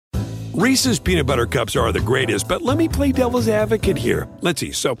Reese's peanut butter cups are the greatest, but let me play devil's advocate here. Let's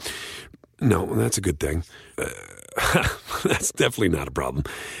see. So, no, that's a good thing. That's definitely not a problem.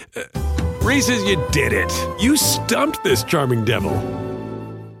 Reese's, you did it. You stumped this charming devil.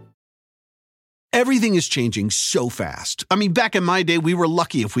 Everything is changing so fast. I mean, back in my day, we were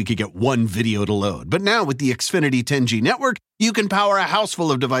lucky if we could get one video to load. But now with the Xfinity 10G network, you can power a house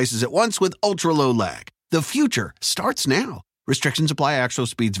full of devices at once with ultra-low lag. The future starts now. Restrictions apply. Actual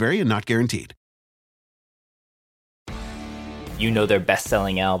speeds vary and not guaranteed. You know their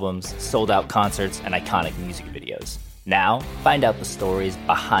best-selling albums, sold-out concerts, and iconic music videos. Now, find out the stories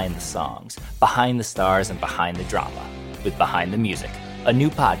behind the songs, behind the stars, and behind the drama with Behind the Music, a new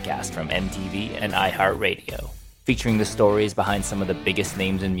podcast from MTV and iHeartRadio, featuring the stories behind some of the biggest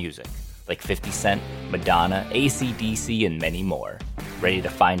names in music, like 50 Cent, Madonna, AC/DC, and many more. Ready to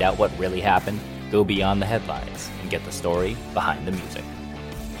find out what really happened? Go beyond the headlines and get the story behind the music.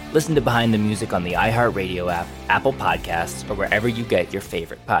 Listen to Behind the Music on the iHeartRadio app, Apple Podcasts, or wherever you get your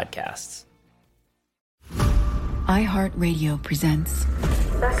favorite podcasts. iHeartRadio presents.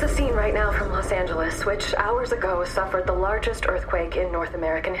 That's the scene right now from Los Angeles, which hours ago suffered the largest earthquake in North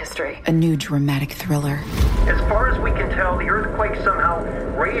American history. A new dramatic thriller. As far as we can tell, the earthquake somehow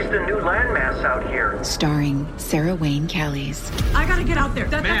raised a new landmass out here. Starring Sarah Wayne Callies. I gotta get out there.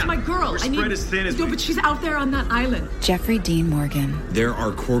 That's my girl. We're spread as thin as No, but she's out there on that island. Jeffrey Dean Morgan. There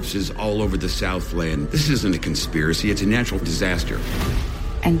are corpses all over the Southland. This isn't a conspiracy, it's a natural disaster.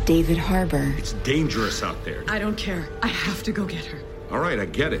 And David Harbour. It's dangerous out there. I don't care. I have to go get her. All right, I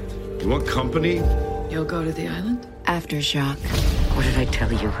get it. You want company? You'll go to the island? Aftershock. What did I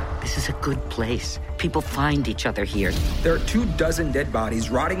tell you? This is a good place. People find each other here. There are 24 dead bodies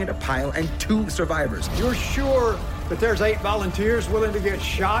rotting in a pile and 2 survivors. You're sure that there's 8 volunteers willing to get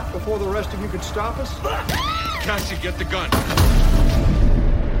shot before the rest of you could stop us? Cassie, get the gun.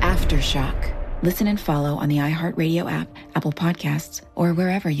 Aftershock. Listen and follow on the iHeartRadio app, Apple Podcasts, or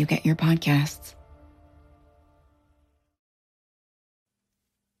wherever you get your podcasts.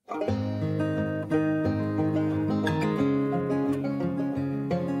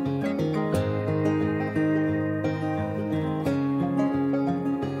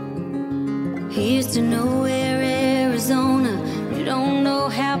 Here's to nowhere, Arizona. You don't know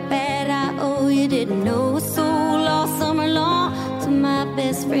how bad I owe you. Didn't know a soul all summer long. So my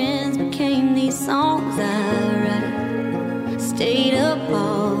best friends became these songs I write. Stayed up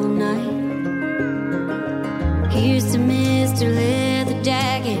all night. Here's to Mr. Leather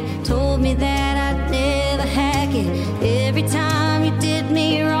Jacket. Told me that I'd never hack it. Every time you did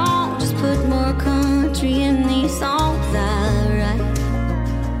me wrong, just put more country in these songs I write.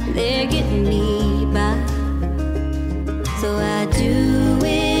 They're getting me by, so I do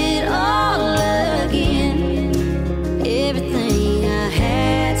it all again. Everything I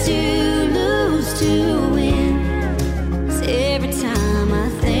had to lose to win. 'Cause every time I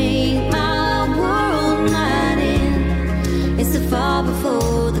think my world might end, it's the fall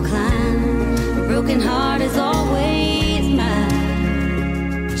before the climb. A broken heart is always my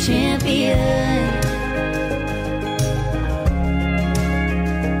champion.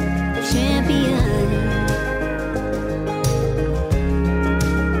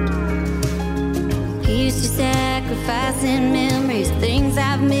 Sacrificing memories, things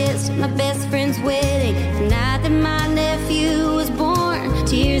I've missed, my best friend's wedding, the night that my nephew was born,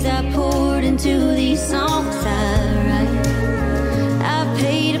 tears I poured into these songs I write. I've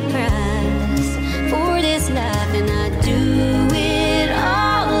paid a price for this life and I do it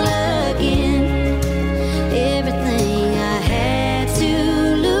all again. Everything I had to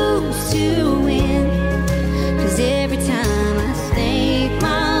lose to win. 'Cause every time I think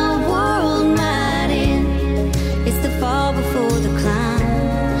my world might end, it's the fall before the climb.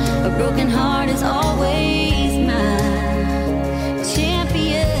 A broken heart is always my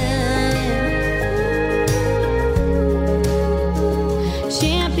champion.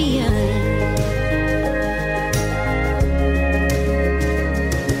 Champion.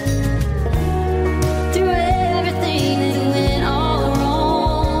 Through everything that went all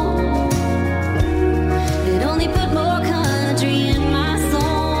wrong, it only put more country in my song.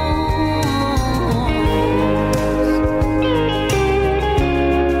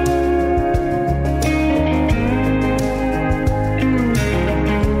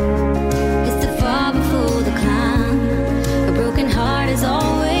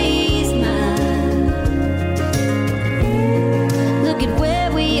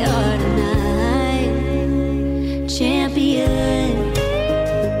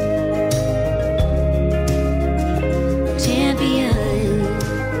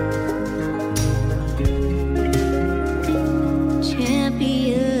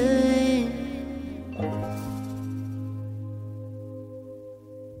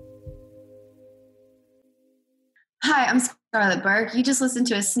 Scarlett Burke. You just listened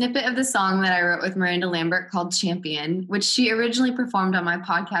to a snippet of the song that I wrote with Miranda Lambert called Champion, which she originally performed on my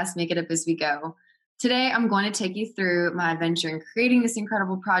podcast, Make It Up As We Go. Today, I'm going to take you through my adventure in creating this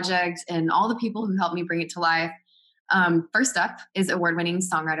incredible project and all the people who helped me bring it to life. First up is award-winning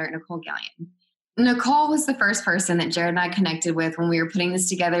songwriter Nicole Gallion. Nicole was the first person that Jared and I connected with when we were putting this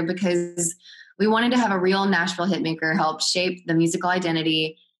together because we wanted to have a real Nashville hitmaker help shape the musical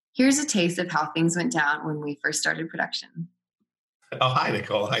identity. Here's a taste of how things went down when we first started production. Oh, hi,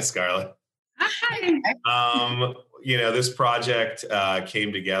 Nicole. Hi, Scarlett. Hi. This project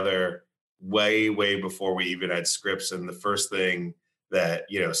came together way before we even had scripts. And the first thing that,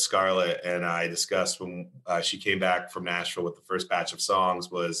 Scarlett and I discussed when she came back from Nashville with the first batch of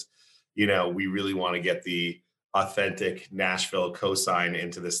songs was, we really want to get the authentic Nashville cosign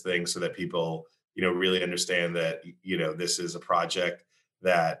into this thing so that people, really understand that, this is a project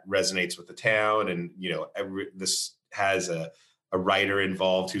that resonates with the town. And, this has a writer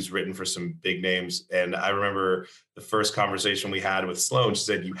involved who's written for some big names. And I remember the first conversation we had with Sloan, she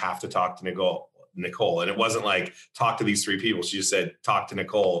said, you have to talk to Nicole. And it wasn't like, talk to these three people. She just said, talk to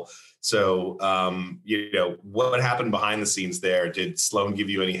Nicole. So, what happened behind the scenes there? Did Sloan give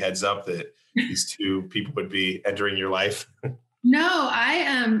you any heads up that these two people would be entering your life? No,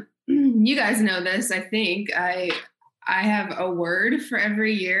 you guys know this, I think. I have a word for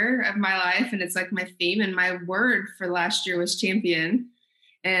every year of my life, and it's like my theme. And my word for last year was champion.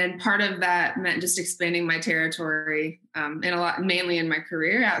 And part of that meant just expanding my territory mainly in my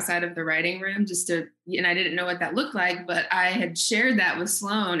career outside of the writing room, and I didn't know what that looked like, but I had shared that with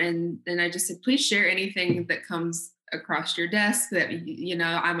Sloan. And I just said, please share anything that comes across your desk that,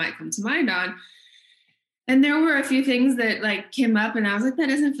 I might come to mind on. And there were a few things that came up and I was like, that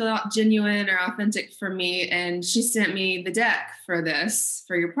doesn't feel genuine or authentic for me. And she sent me the deck for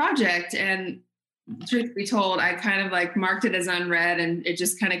your project. And truth be told, I kind of marked it as unread, and it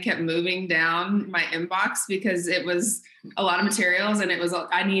just kind of kept moving down my inbox because it was a lot of materials and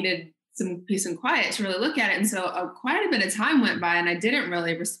I needed some peace and quiet to really look at it. And so quite a bit of time went by and I didn't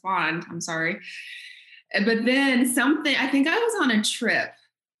really respond. I'm sorry. But then I think I was on a trip.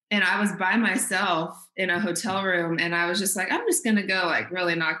 And I was by myself in a hotel room, and I was just like, I'm just going to go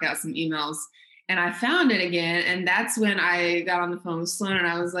really knock out some emails. And I found it again. And that's when I got on the phone with Sloan, and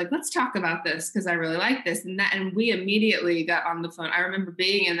I was like, let's talk about this because I really like this. And we immediately got on the phone. I remember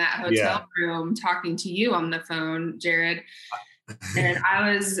being in that hotel room talking to you on the phone, Jared. And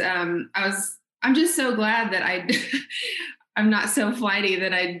I'm just so glad that I'm not so flaky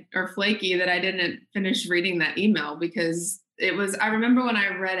that I didn't finish reading that email, because I remember when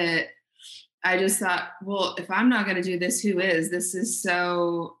I read it, I just thought, well, if I'm not going to do this, who is? This is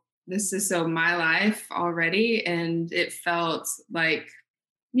so my life already. And it felt like,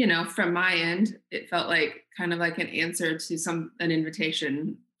 from my end, it felt like kind of like an answer to an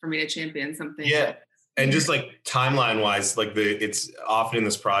invitation for me to champion something. Yeah. And just timeline wise, it's often in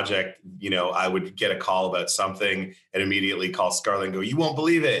this project, I would get a call about something and immediately call Scarlett and go, you won't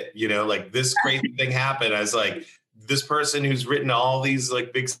believe it. This crazy thing happened. I was like, this person who's written all these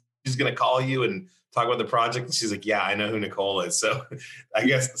big, she's going to call you and talk about the project. And she's like, yeah, I know who Nicole is. So I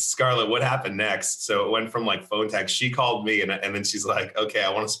guess, Scarlett, what happened next? So it went from phone tag. She called me and then she's like, okay, I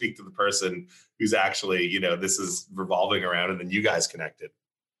want to speak to the person who's actually, this is revolving around. And then you guys connected.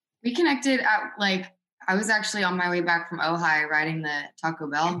 We connected at I was actually on my way back from Ojai writing the Taco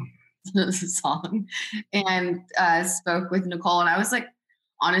Bell song and spoke with Nicole. And I was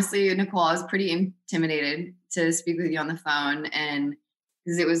honestly, Nicole, I was pretty intimidated to speak with you on the phone. And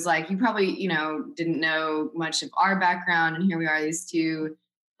because it was you probably, didn't know much of our background. And here we are, these two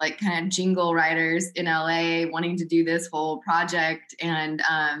kind of jingle writers in LA wanting to do this whole project. And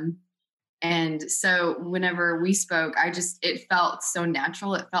so whenever we spoke, it felt so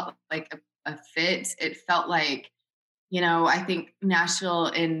natural. It felt like a fit. It felt like, I think Nashville,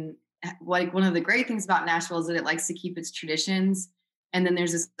 and one of the great things about Nashville is that it likes to keep its traditions. And then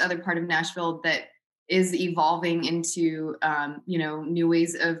there's this other part of Nashville that is evolving into, new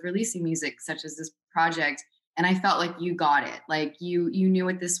ways of releasing music, such as this project. And I felt like you got it. You knew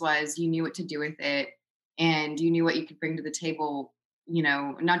what this was, you knew what to do with it, and you knew what you could bring to the table,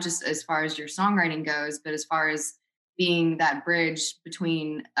 not just as far as your songwriting goes, but as far as being that bridge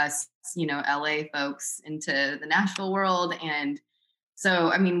between us, LA folks into the Nashville world. And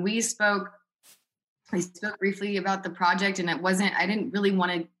so, we spoke briefly about the project, and I didn't really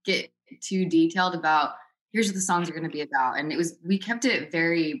want to get too detailed about here's what the songs are going to be about. And we kept it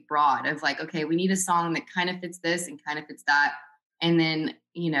very broad of okay, we need a song that kind of fits this and kind of fits that. And then,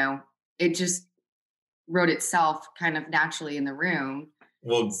 it just wrote itself kind of naturally in the room.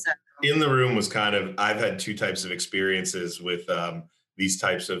 Well, in the room was kind of, I've had two types of experiences with these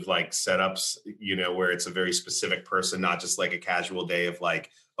types of like setups, you know, where it's a very specific person, not just like a casual day of like,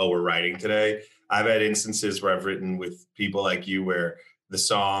 oh, we're writing today. I've had instances where I've written with people like you where the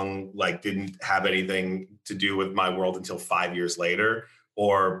song like didn't have anything to do with my world until 5 years later,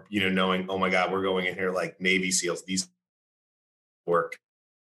 or, you know, knowing, oh my God, we're going in here like Navy SEALs, these work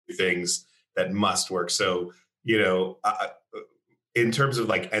things that must work. So, you know, in terms of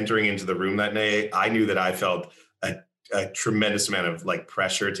like entering into the room that day, I knew that I felt a tremendous amount of like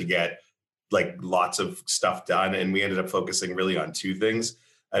pressure to get like lots of stuff done. And we ended up focusing really on two things.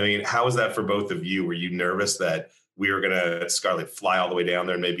 I mean, how was that for both of you? Were you nervous that we were going to, Scarlett, fly all the way down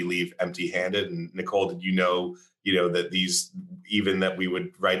there and maybe leave empty handed? And Nicole, did you know, that even that we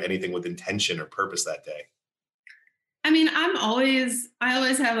would write anything with intention or purpose that day? I mean, I always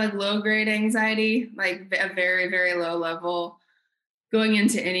have like low grade anxiety, like a very, very low level going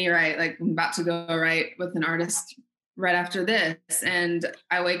into any write, like I'm about to go write with an artist right after this. And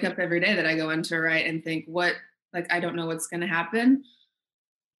I wake up every day that I go into a write and think I don't know what's going to happen.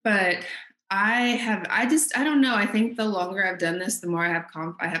 But I don't know. I think the longer I've done this, the more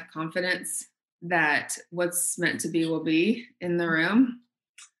I have confidence that what's meant to be will be in the room.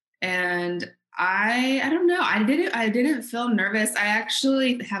 And I don't know. I didn't feel nervous. I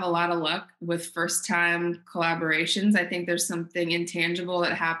actually have a lot of luck with first time collaborations. I think there's something intangible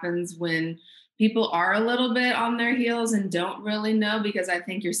that happens when people are a little bit on their heels and don't really know, because I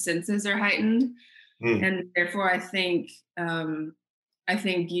think your senses are heightened. And therefore I think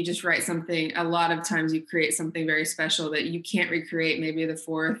you just write something. A lot of times you create something very special that you can't recreate maybe the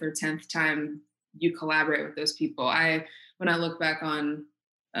 4th or 10th time you collaborate with those people. When I look back on,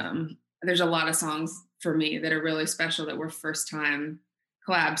 there's a lot of songs for me that are really special that were first time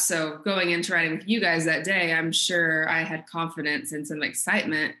collabs. So going into writing with you guys that day, I'm sure I had confidence and some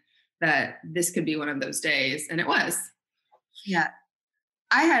excitement that this could be one of those days. And it was. Yeah.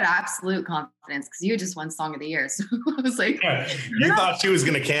 I had absolute confidence because you had just won Song of the Year. So I was like, you thought she was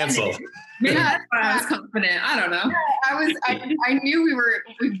going to cancel. Yeah, I was confident. I don't know. I knew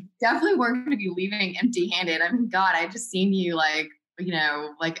we definitely weren't going to be leaving empty handed. I mean, God, I just seen you like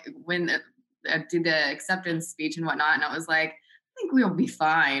when I did the acceptance speech and whatnot. And I was like, I think we'll be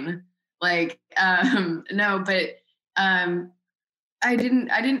fine. No, but I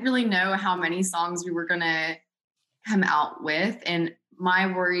didn't really know how many songs we were going to come out with. And my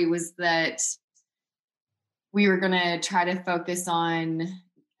worry was that we were going to try to focus on,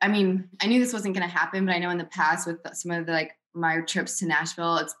 I mean, I knew this wasn't going to happen, but I know in the past with some of the, like my trips to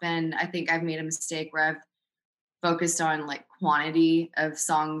Nashville, I think I've made a mistake where I've focused on like quantity of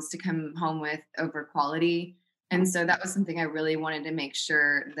songs to come home with over quality. And so that was something I really wanted to make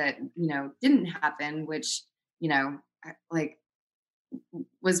sure that, didn't happen, which,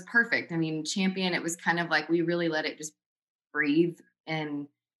 was perfect. I mean, Champion, it was kind of like, we really let it just breathe. And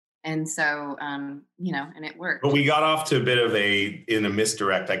so, and it worked. But we got off to a bit of in a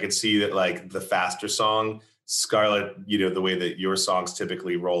misdirect. I could see that like the faster song, Scarlett, the way that your songs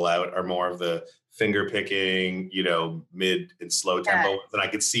typically roll out are more of the finger picking, mid and slow tempo. And I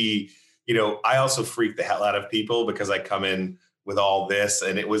could see, I also freak the hell out of people because I come in with all this,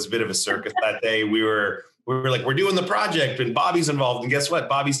 and it was a bit of a circus that day. We were like, we're doing the project and Bobby's involved. And guess what?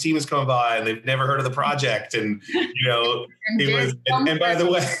 Bobby's team is coming by and they've never heard of the project. And, it was, and by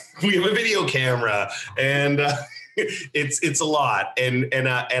the way, we have a video camera and it's a lot. And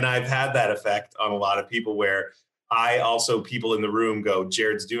I've had that effect on a lot of people where people in the room go,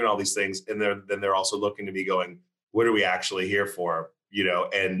 Jared's doing all these things. And then they're also looking to me going, what are we actually here for?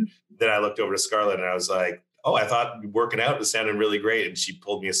 And then I looked over to Scarlett and I was like, oh, I thought working out was sounding really great. And she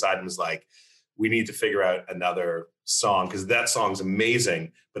pulled me aside and was like, we need to figure out another song because that song's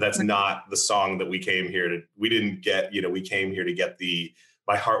amazing, but that's not the song that we came here to. We didn't get, we came here to get the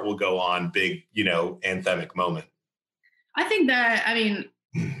My Heart Will Go On big, anthemic moment. I think that,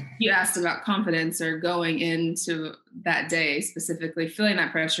 you asked about confidence or going into that day, specifically feeling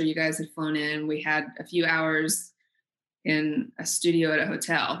that pressure. You guys had flown in. We had a few hours in a studio at a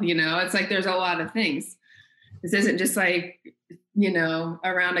hotel, it's like, there's a lot of things. This isn't just like,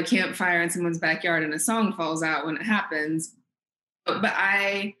 around a campfire in someone's backyard and a song falls out when it happens. But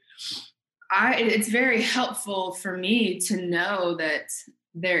it's very helpful for me to know that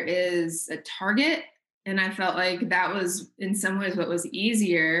there is a target. And I felt like that was in some ways what was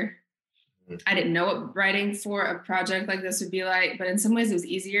easier. I didn't know what writing for a project like this would be like, but in some ways it was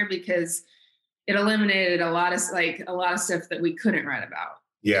easier because it eliminated a lot of stuff that we couldn't write about.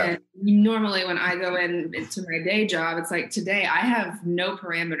 Yeah. And normally when I go into my day job, it's like today I have no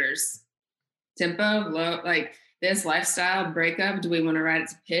parameters, tempo, low, like this lifestyle breakup, do we want to write it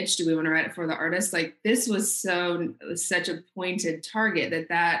to pitch? Do we want to write it for the artist? Like this was such a pointed target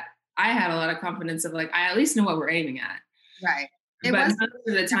that I had a lot of confidence of like, I at least know what we're aiming at. Right. But most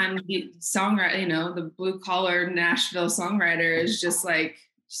of the time the songwriter, the blue collar Nashville songwriter is just like,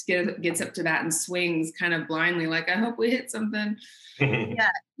 gets up to bat and swings kind of blindly. Like, I hope we hit something. Yeah,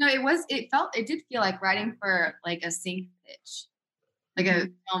 no, it did feel like writing for like a sync pitch, like a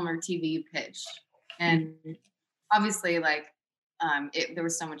film or TV pitch. And obviously like, there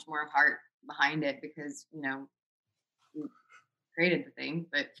was so much more heart behind it because, we created the thing,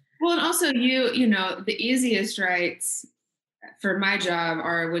 but. Well, and also the easiest writes for my job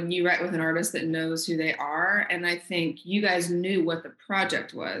are when you write with an artist that knows who they are. And I think you guys knew what the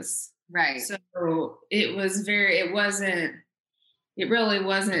project was. Right. So it really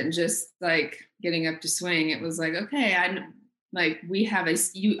wasn't just like getting up to swing. It was like, okay, we have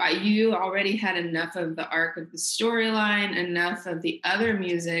you already had enough of the arc of the storyline, enough of the other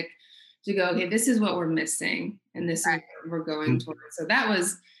music to go, okay, this is what we're missing. And this is what we're going towards. So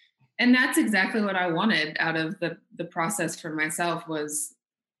that's exactly what I wanted out of the process for myself, was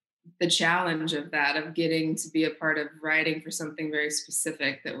the challenge of that, of getting to be a part of writing for something very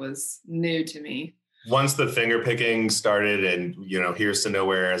specific that was new to me. Once the finger picking started and, Here's to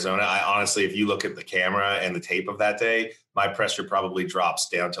Nowhere, Arizona, I honestly, if you look at the camera and the tape of that day, my pressure probably drops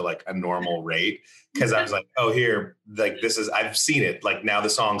down to like a normal rate. Cause I was like, oh, here, like I've seen it. Like now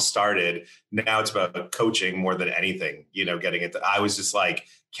the song started. Now it's about coaching more than anything, getting it. I was just like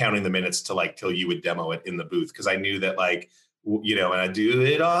counting the minutes to like, till you would demo it in the booth. Cause I knew that like, and I do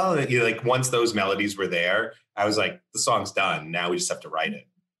it all. Like once those melodies were there, I was like, the song's done. Now we just have to write it.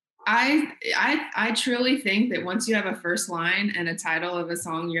 I truly think that once you have a first line and a title of a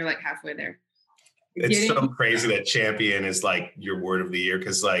song, you're like halfway there. It's so crazy that Champion is like your word of the year.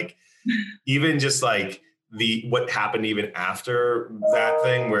 Cause like, even just like what happened even after that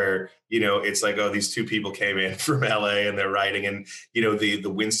thing where, it's like, oh, these two people came in from LA and they're writing, and, the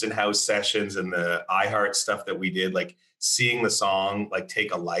Winston House sessions and the iHeart stuff that we did, like seeing the song, like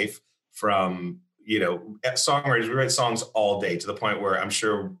take a life from, songwriters. We write songs all day to the point where I'm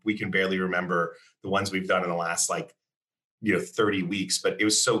sure we can barely remember the ones we've done in the last, 30 weeks, but it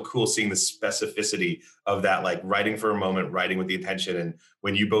was so cool seeing the specificity of that, like writing for a moment, writing with the intention. And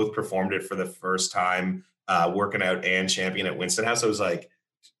when you both performed it for the first time, Working Out and Champion at Winston House, I was like,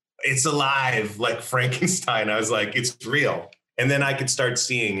 it's alive, like Frankenstein. I was like, it's real. And then I could start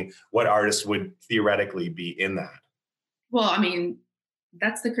seeing what artists would theoretically be in that. Well, I mean,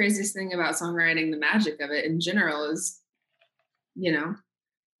 that's the craziest thing about songwriting. The magic of it in general is, you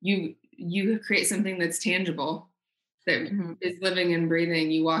create something that's tangible, that is living and breathing.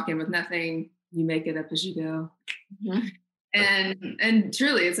 You walk in with nothing, you make it up as you go. Mm-hmm. And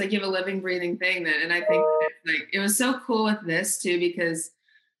truly it's like you have a living, breathing thing and I think like it was so cool with this too, because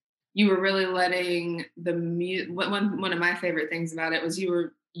you were really letting one of my favorite things about it was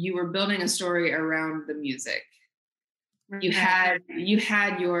you were building a story around the music. You had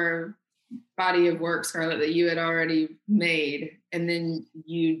your body of work, Scarlett, that you had already made, and then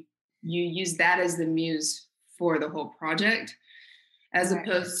you use that as the muse for the whole project, as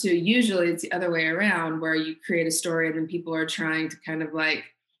opposed to usually it's the other way around, where you create a story and then people are trying to kind of like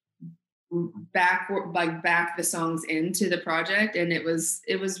back the songs into the project. And it was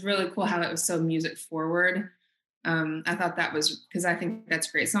really cool how it was so music forward. I thought that was, because I think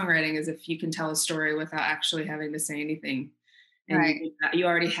that's great songwriting, is if you can tell a story without actually having to say anything. And you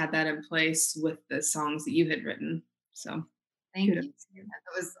already had that in place with the songs that you had written. So thank you.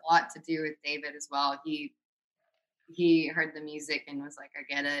 That was a lot to do with David as well. He heard the music and was like, I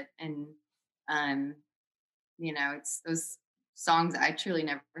get it. And, it's those songs I truly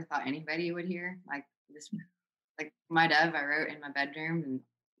never thought anybody would hear. Like this, like My Dove, I wrote in my bedroom and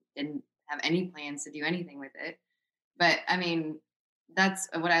didn't have any plans to do anything with it. But I mean, that's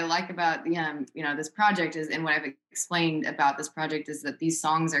what I like about this project is, and what I've explained about this project is that these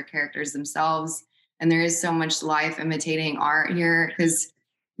songs are characters themselves. And there is so much life imitating art here, because,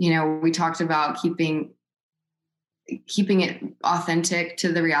 we talked about keeping it authentic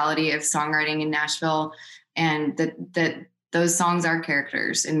to the reality of songwriting in Nashville, and that those songs are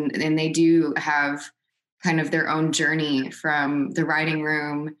characters, and they do have kind of their own journey from the writing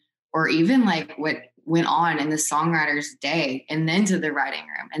room, or even like what went on in the songwriter's day, and then to the writing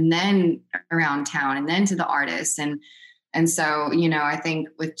room, and then around town, and then to the artists. And so, I think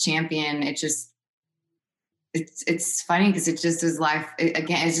with Champion, it's funny because it just is life.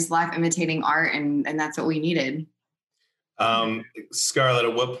 It's just life imitating art. And that's what we needed. Scarlett,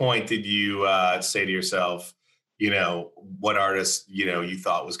 at what point did you say to yourself, what artist, you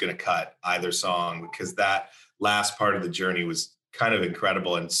thought was going to cut either song, because that last part of the journey was kind of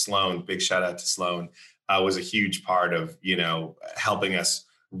incredible. And Sloan, big shout out to Sloan, was a huge part of, helping us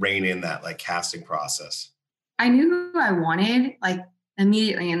rein in that like casting process. I knew who I wanted, like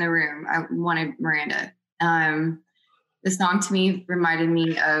immediately in the room. I wanted Miranda. The song to me reminded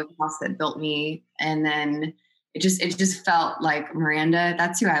me of House That Built Me. And then it just felt like Miranda.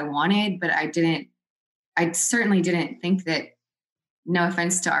 That's who I wanted, but I certainly didn't think that, no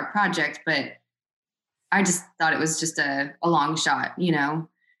offense to our project, but I just thought it was just a long shot,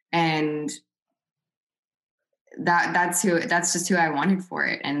 and that's just who I wanted for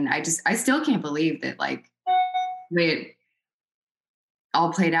it. And I still can't believe that like the way it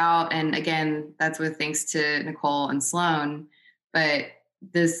all played out. And again, that's with thanks to Nicole and Sloan, but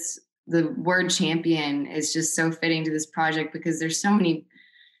the word champion is just so fitting to this project, because there's so many,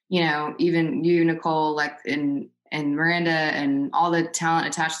 even you, Nicole, like, and Miranda and all the talent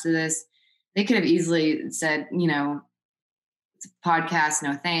attached to this, they could have easily said, it's a podcast,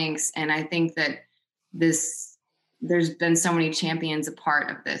 no thanks. And I think that there's been so many champions a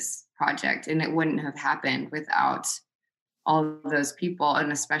part of this project, and it wouldn't have happened without all of those people,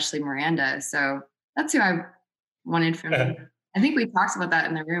 and especially Miranda. So that's who I wanted from me. I think we talked about that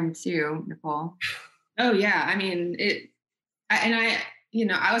in the room too, Nicole. Oh yeah. I mean,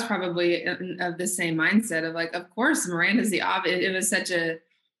 I was probably of the same mindset of like, of course, Miranda's the obvious.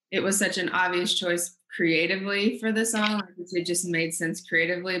 It was such an obvious choice creatively for the song. Like, it just made sense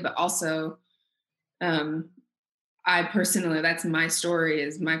creatively, but also, I personally, that's my story,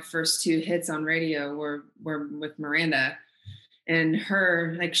 is my first 2 hits on radio were with Miranda, and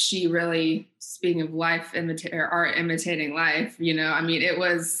her, like, she really, speaking of life, art imitating life, I mean,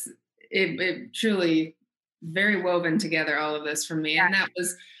 it truly very woven together, all of this for me. And that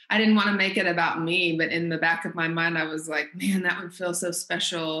was, I didn't want to make it about me, but in the back of my mind, I was like, man, that would feel so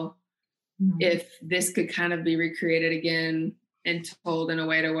special if this could kind of be recreated again and told in a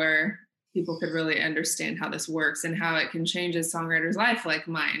way to where people could really understand how this works and how it can change a songwriter's life like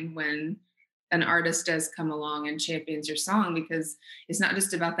mine when an artist does come along and champions your song. Because it's not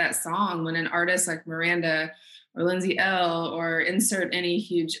just about that song. When an artist like Miranda or Lindsay L or insert any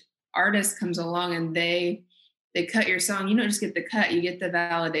huge artist comes along and they cut your song, you don't just get the cut, you get the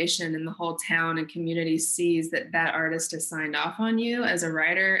validation, and the whole town and community sees that artist has signed off on you as a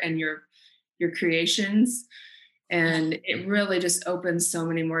writer and your creations. And it really just opens so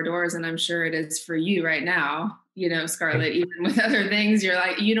many more doors. And I'm sure it is for you right now, Scarlett, even with other things, you're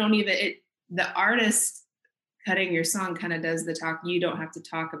like, the artist cutting your song kind of does the talk. You don't have to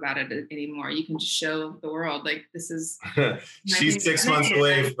talk about it anymore. You can just show the world, like, this is. She's 6 months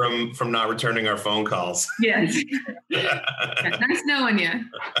away from not returning our phone calls. Yes. Nice knowing you.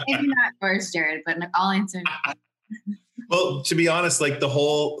 Maybe not yours, Jared, but I'll answer. Well, to be honest, like, the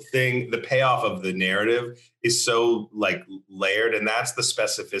whole thing, the payoff of the narrative is so like layered, and that's the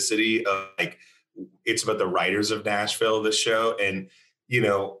specificity of, like, it's about the writers of Nashville, this show. And,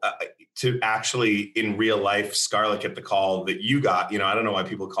 to actually in real life, Scarlett get the call that you got, I don't know why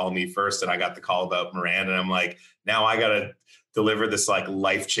people call me first, and I got the call about Miranda, and I'm like, now I got to deliver this like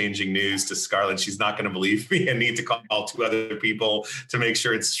life-changing news to Scarlett. She's not going to believe me. I need to call 2 other people to make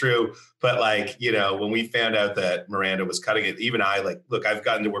sure it's true. But like, when we found out that Miranda was cutting it, even I, like, look, I've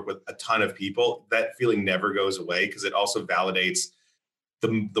gotten to work with a ton of people. That feeling never goes away, because it also validates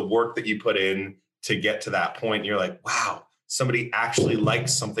the work that you put in to get to that point. You're like, wow, somebody actually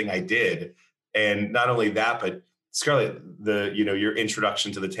likes something I did. And not only that, but Scarlett, your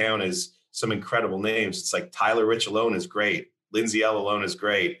introduction to the town is some incredible names. It's like Tyler Rich alone is great. Lindsay L alone is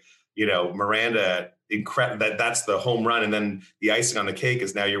great. Miranda, that's the home run. And then the icing on the cake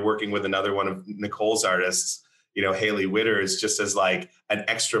is now you're working with another one of Nicole's artists, Haley Witters, just as like an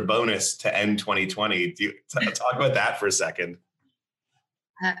extra bonus to end 2020. Do you talk about that for a second?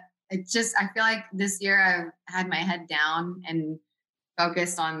 I feel like this year I've had my head down and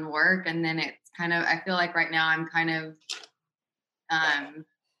focused on work. And then it's kind of, I feel like right now I'm kind of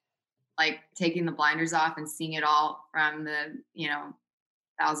like taking the blinders off and seeing it all from the,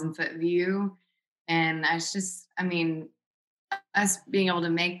 1,000-foot view. And us being able to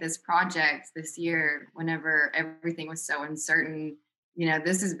make this project this year, whenever everything was so uncertain,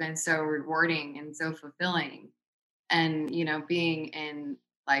 this has been so rewarding and so fulfilling. And, being in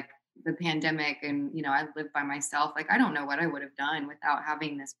like the pandemic and, I lived by myself, like, I don't know what I would have done without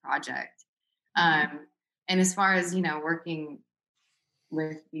having this project. And as far as, working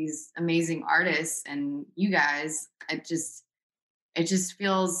with these amazing artists and you guys, it just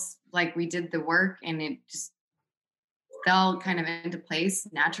feels like we did the work and it just fell kind of into place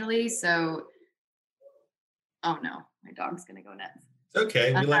naturally. So Oh no, my dog's gonna go nuts. It's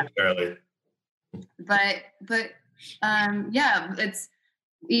okay. We like Charlie. But yeah, it's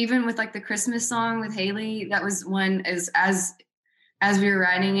even with like the Christmas song with Haley. That was one as we were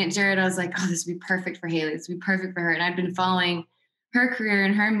writing it, Jared. I was like, oh, this would be perfect for Haley. This would be perfect for her. And I'd been following her career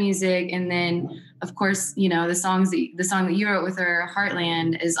and her music, and then of course, you know, the song that you wrote with her,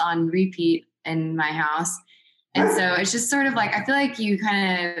 Heartland, is on repeat in my house. And so it's just sort of like, I feel like you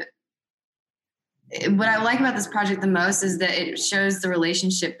kind of, what I like about this project the most is that it shows the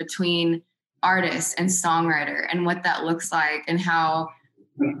relationship between artist and songwriter and what that looks like and how,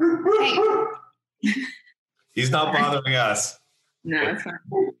 hey. He's not bothering us. No, it's fine.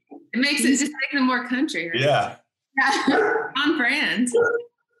 It makes them more country, right? Yeah. On brand.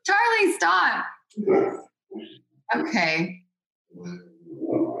 Charlie, stop. Okay.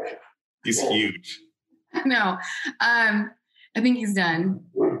 He's huge. No, I think he's done.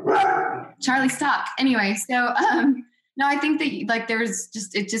 Charlie, stop. Anyway, so no, I think that like there's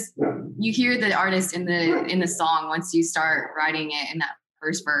just you hear the artist in the song once you start writing it in that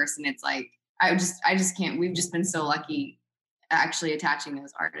first verse, and it's like I just can't. We've just been so lucky actually attaching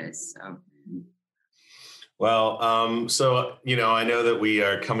those artists. So. Well, so you know, I know that we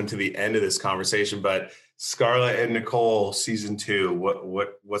are coming to the end of this conversation, but Scarlett and Nicole season 2,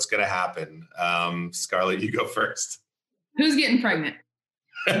 what's going to happen? Scarlett, you go first. Who's getting pregnant?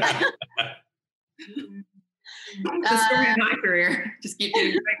 The story of my career. Just keep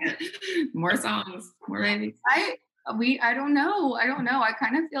getting pregnant. More songs, more babies. I don't know. I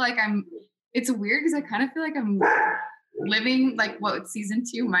kind of feel like it's weird because I kind of feel like I'm living like what season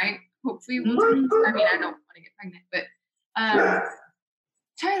 2 might hopefully will do. I mean, I don't want to get pregnant, but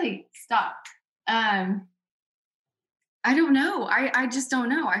Charlie, stop. I don't know. I just don't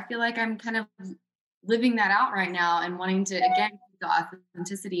know. I feel like I'm kind of living that out right now and wanting to, again, keep the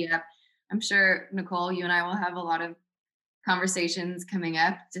authenticity up. I'm sure, Nicole, you and I will have a lot of conversations coming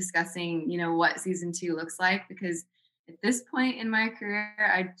up discussing, you know, what season 2 looks like, because at this point in my career,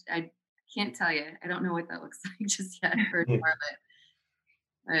 I can't tell you. I don't know what that looks like just yet for Scarlett.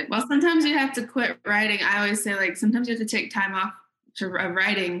 But, well, sometimes you have to quit writing. I always say, like, sometimes you have to take time off of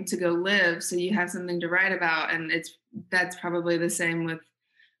writing to go live so you have something to write about. And that's probably the same with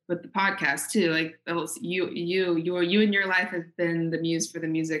the podcast too. Like you and your life have been the muse for the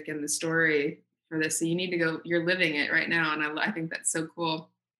music and the story for this. So you need to go, you're living it right now. And I think that's so cool.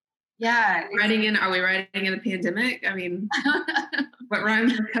 Yeah. Are we writing in a pandemic? I mean, what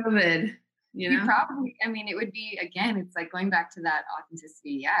rhymes with COVID? You know? Probably, I mean, it would be, again, it's like going back to that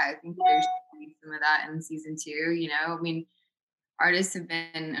authenticity. Yeah. I think there's some of that in season 2, you know, I mean, artists have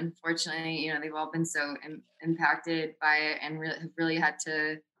been, unfortunately, you know, they've all been so impacted by it and have really had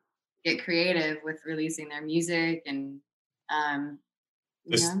to get creative with releasing their music and,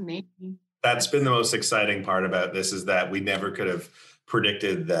 maybe. That's been the most exciting part about this, is that we never could have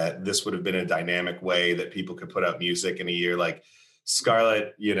predicted that this would have been a dynamic way that people could put out music in a year. Like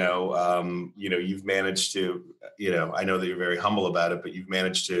Scarlett, you've managed to, I know that you're very humble about it, but you've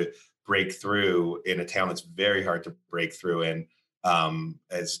managed to break through in a town that's very hard to break through in.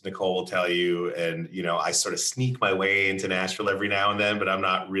 As Nicole will tell you, and, I sort of sneak my way into Nashville every now and then, but I'm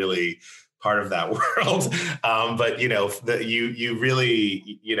not really part of that world. But, you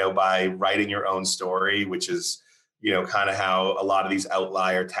really, by writing your own story, which is, kind of how a lot of these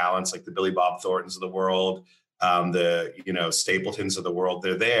outlier talents, like the Billy Bob Thorntons of the world, the, Stapletons of the world,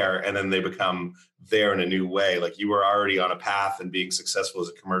 they're there, and then they become there in a new way. Like you were already on a path and being successful as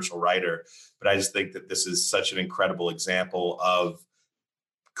a commercial writer. But I just think that this is such an incredible example of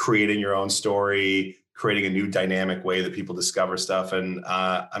creating your own story, creating a new dynamic way that people discover stuff. And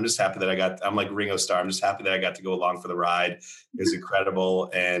I'm just happy that I'm like Ringo Starr. I'm just happy that I got to go along for the ride. It was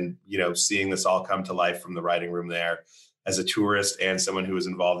incredible. And, seeing this all come to life from the writing room there as a tourist and someone who was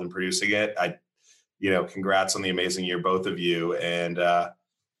involved in producing it, congrats on the amazing year, both of you. And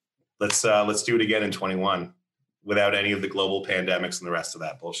let's do it again in 21 without any of the global pandemics and the rest of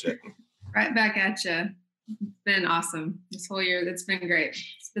that bullshit. Right back at you. It's been awesome this whole year. It's been great.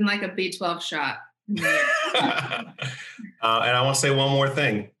 It's been like a B12 shot. And I want to say one more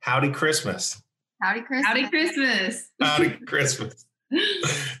thing. Howdy Christmas. Howdy Christmas. Howdy Christmas. Howdy Christmas.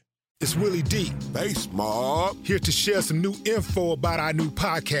 It's Willie D, Bass Mob, here to share some new info about our new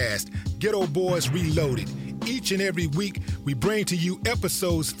podcast, Ghetto Boys Reloaded. Each and every week, we bring to you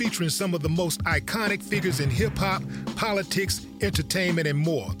episodes featuring some of the most iconic figures in hip-hop, politics, entertainment, and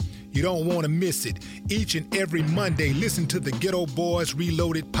more. You don't want to miss it. Each and every Monday, listen to the Ghetto Boys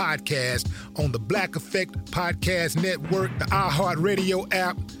Reloaded podcast on the Black Effect Podcast Network, the iHeartRadio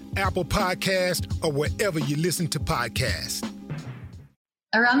app, Apple Podcast, or wherever you listen to podcasts.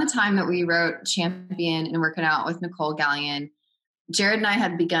 around the time that we wrote Champion and Working Out with Nicole Gallion, Jared and I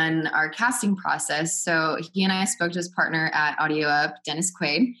had begun our casting process. So he and I spoke to his partner at Audio Up, Dennis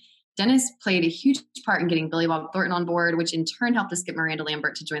Quaid. Dennis played a huge part in getting Billy Bob Thornton on board, which in turn helped us get Miranda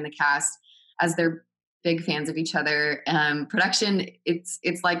Lambert to join the cast, as they're big fans of each other. Production, it's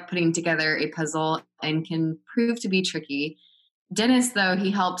like putting together a puzzle and can prove to be tricky. Dennis, though,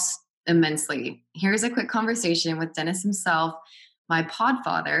 he helps immensely. Here's a quick conversation with Dennis himself, my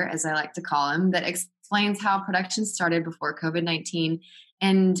podfather, as I like to call him, that explains how production started before COVID-19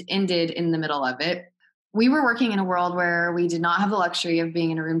 and ended in the middle of it. We were working in a world where we did not have the luxury of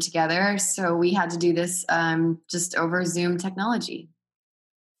being in a room together, so we had to do this just over Zoom technology.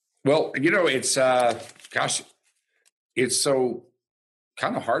 Well, it's, it's so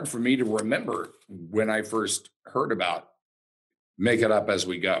kind of hard for me to remember when I first heard about Make It Up As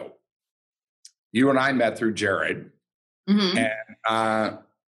We Go. You and I met through Jared. Mm-hmm. And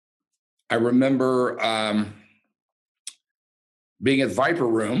I remember being at Viper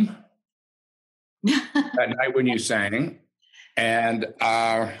Room that night when you sang. And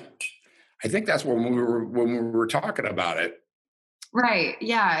I think that's when we were talking about it. Right.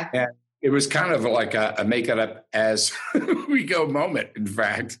 Yeah. And it was kind of like a Make It Up As We Go moment. In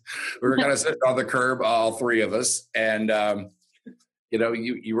fact, we were kind of sitting on the curb, all three of us. And,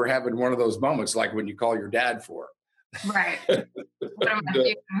 you were having one of those moments like when you call your dad for. Right. What am I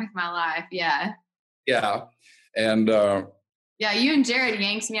doing with my life? Yeah. Yeah. And, yeah, you and Jared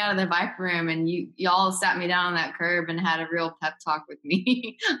yanked me out of the Viper Room, and y'all sat me down on that curb and had a real pep talk with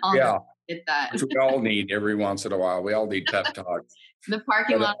me. Get that. Which we all need every once in a while. We all need pep talks. The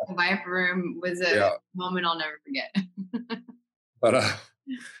parking lot of the Viper Room was a moment I'll never forget. But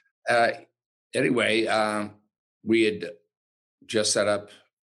anyway, we had just set up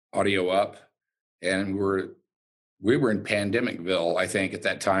Audio Up, and we were in Pandemicville, I think, at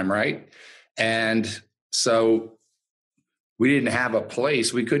that time, right? And so we didn't have a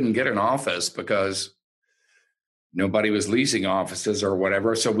place. We couldn't get an office because nobody was leasing offices or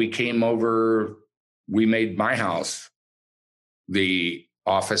whatever. So we came over, we made my house the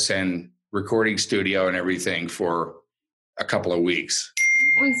office and recording studio and everything for a couple of weeks.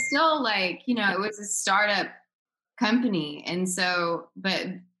 It was still it was a startup company. And so, but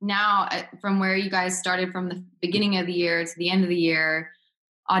now from where you guys started from the beginning of the year to the end of the year,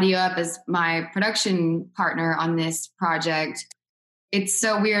 Audio Up as my production partner on this project. It's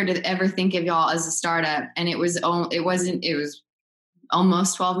so weird to ever think of y'all as a startup. And it was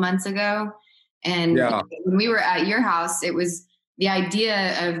almost 12 months ago. And when we were at your house, it was the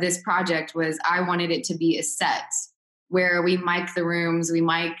idea of this project was I wanted it to be a set where we mic the rooms, we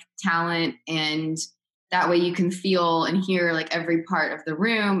mic talent, and that way you can feel and hear like every part of the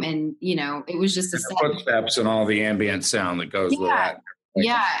room. And, it was just a set. Footsteps and all the ambient sound that goes with that.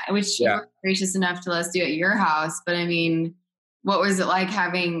 Yeah, which you were gracious enough to let us do at your house. But I mean, what was it like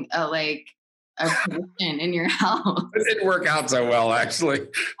having a position in your house? It didn't work out so well, actually,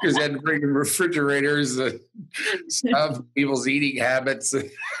 because I had to bring in refrigerators and stuff, people's eating habits.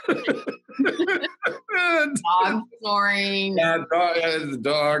 Dogs snoring. Yeah, the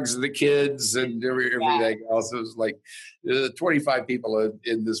dogs, the kids, and everything else. It was like 25 people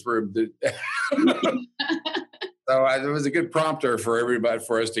in this room. So it was a good prompter for everybody,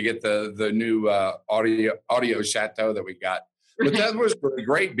 for us to get the new audio chateau that we got. But that was really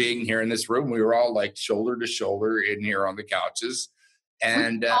great being here in this room. We were all like shoulder to shoulder in here on the couches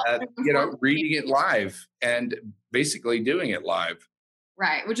and, reading it live and basically doing it live.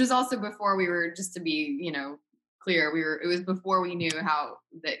 Right. Which was also before we were, just to be, clear, it was before we knew how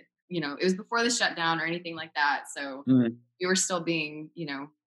that, it was before the shutdown or anything like that. So we were still being,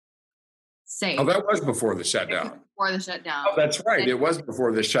 safe. Oh, that was before the shutdown. Before the shutdown. Oh, that's right. It was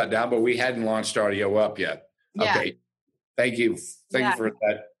before the shutdown, but we hadn't launched Audio Up yet. Yeah. Okay. Thank you. Thank you for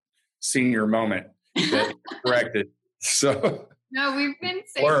that senior moment that corrected. So no, we've been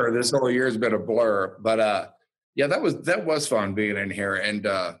safe. Blur. This whole year has been a blur, but that was fun being in here and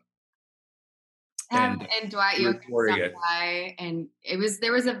Dwight Yoakam by, and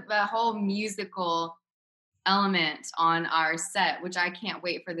there was a whole musical element on our set, which I can't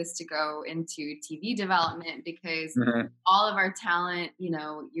wait for this to go into TV development because all of our talent,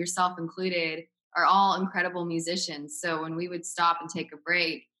 yourself included, are all incredible musicians. So when we would stop and take a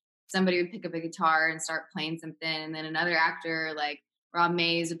break, somebody would pick up a guitar and start playing something. And then another actor like Rob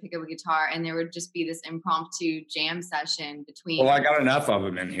Mays would pick up a guitar and there would just be this impromptu jam session between. Well, I got enough of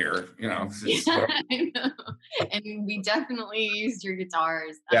them in here, Yeah, I know. And we definitely used your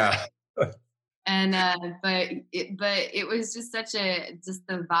guitars. Yeah. And, but it was just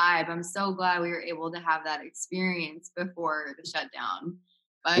the vibe. I'm so glad we were able to have that experience before the shutdown.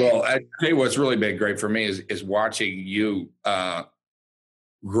 Well, I tell you what's really been great for me is watching you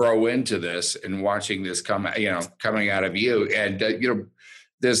grow into this and watching this coming out of you. And,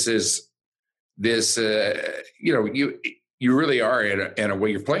 you really are in a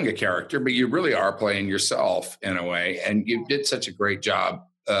way, you're playing a character, but you really are playing yourself in a way. And you did such a great job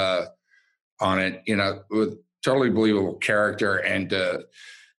on it, with totally believable character. And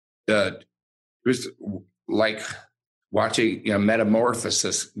it was like watching,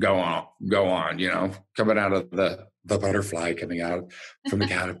 metamorphosis go on, coming out of the butterfly coming out from the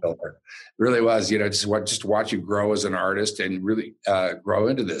caterpillar. It really was, just watch you grow as an artist and really grow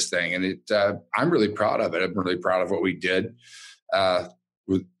into this thing. And I'm really proud of it. I'm really proud of what we did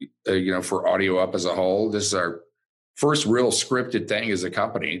with, for Audio Up as a whole. This is our first real scripted thing as a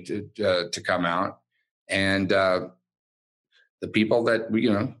company to come out. And the people that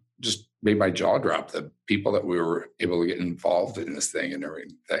just made my jaw drop, the people that we were able to get involved in this thing and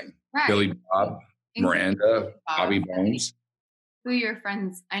everything. Right. Billy Bob, Miranda, Bobby Bones. Who you're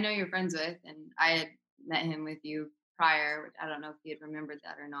friends, I know you're friends with, and I had met him with you prior, which I don't know if he had remembered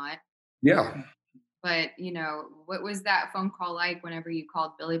that or not. Yeah. But, what was that phone call like whenever you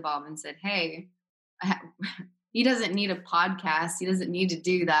called Billy Bob and said, hey, he doesn't need a podcast. He doesn't need to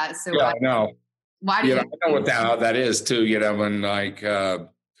do that. So yeah, I know. Why do you I know what that is too, when like,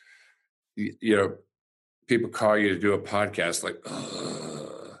 people call you to do a podcast, like,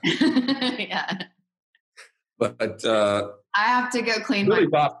 yeah. But I have to go clean Billy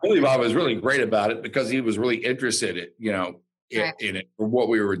Bob was really great about it because he was really interested in, in it, for what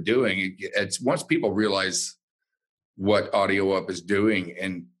we were doing. It's once people realize what Audio Up is doing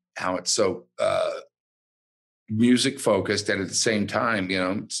and how it's so music focused, and at the same time,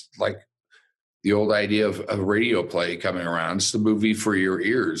 it's like the old idea of a radio play coming around. It's the movie for your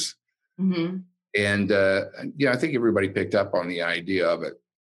ears. Mm-hmm. And, I think everybody picked up on the idea of it.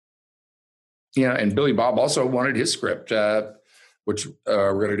 And Billy Bob also wanted his script, which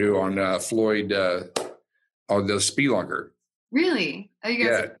we're going to do on Floyd, on the Spelunker. Really? Oh, you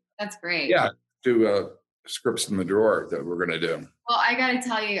guys, that's great. Yeah, do scripts in the drawer that we're going to do. Well, I got to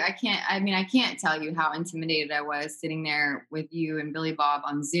tell you, I can't tell you how intimidated I was sitting there with you and Billy Bob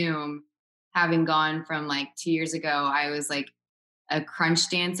on Zoom, having gone from like 2 years ago, I was like a crunch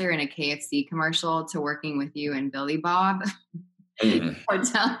dancer in a KFC commercial, to working with you and Billy Bob.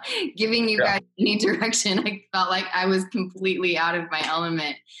 Giving you guys any direction. I felt like I was completely out of my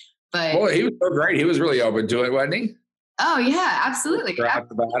element. But he was so great. He was really open to it, wasn't he? Oh yeah, absolutely.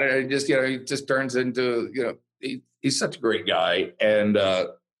 About it. And just, he just turns into, he's such a great guy. And I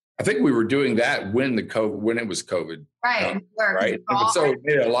think we were doing that when it was COVID. Right. Right. So it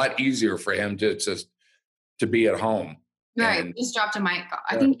made it a lot easier for him to be at home. Right. And, just dropped a mic.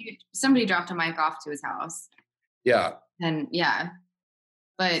 I think somebody dropped a mic off to his house. Yeah. And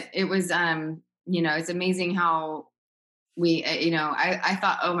but it was, it's amazing how we, I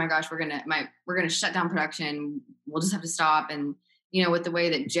thought, oh my gosh, we're going to shut down production. We'll just have to stop. And, with the way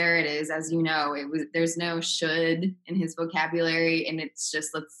that Jared is, as there's no should in his vocabulary, and it's just,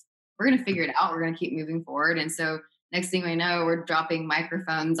 we're going to figure it out. We're going to keep moving forward. And so next thing we know, we're dropping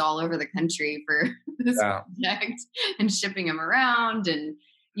microphones all over the country for this project and shipping them around, and,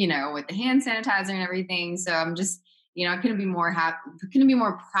 with the hand sanitizer and everything. So I'm just, I couldn't be more happy, couldn't be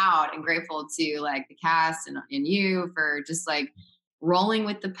more proud and grateful to like the cast and you for just like rolling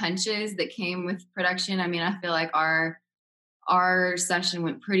with the punches that came with production. I mean, I feel like our session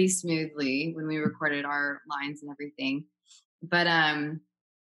went pretty smoothly when we recorded our lines and everything. But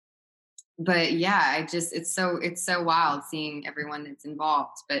yeah, it's so wild seeing everyone that's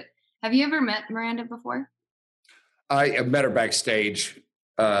involved. But have you ever met Miranda before? I met her backstage,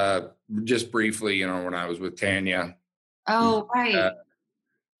 just briefly, when I was with Tanya. Oh, right. A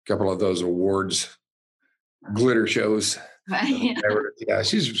couple of those awards, glitter shows. Yeah,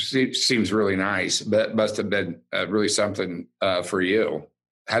 she seems really nice, but must have been really something for you.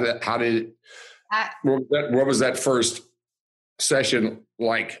 What was that first session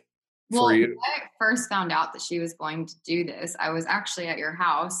like for you? When I first found out that she was going to do this, I was actually at your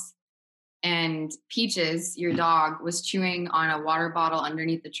house, and Peaches, your dog, was chewing on a water bottle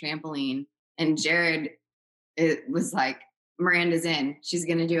underneath the trampoline, and Jared, it was like, Miranda's in, she's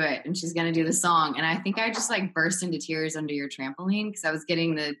going to do it, and she's going to do the song. And I think I just like burst into tears under your trampoline because I was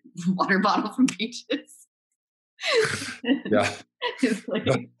getting the water bottle from Peaches. Yeah.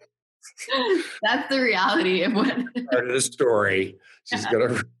 Like, that's the reality of what part of the story. She's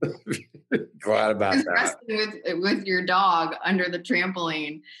going to glad about that. With your dog under the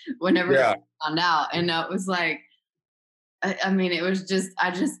trampoline whenever I found out. And it was like, I mean, it was just, I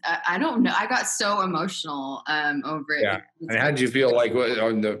don't know. I got so emotional over it. Yeah. And how did you feel like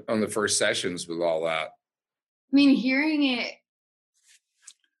on the first sessions with all that? I mean, hearing it,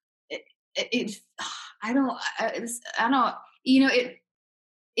 I don't, you know,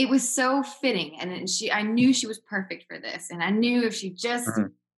 it was so fitting. And I knew she was perfect for this. And I knew if she just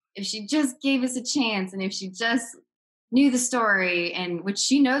gave us a chance, and if she just knew the story, and which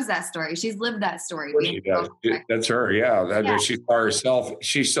she knows that story, she's lived that story. She does. That's her. Yeah.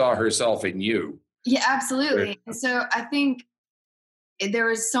 She saw herself in you. Yeah, absolutely. And so I think there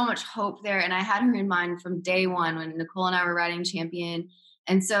was so much hope there, and I had her in mind from day one when Nicole and I were writing Champion.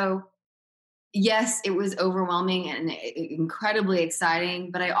 And so, yes, it was overwhelming and incredibly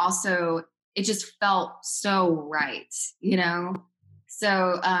exciting, but it just felt so right, you know?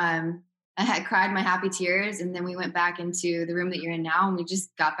 So, I had cried my happy tears, and then we went back into the room that you're in now, and we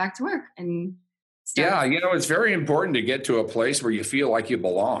just got back to work and started. Yeah, you know, it's very important to get to a place where you feel like you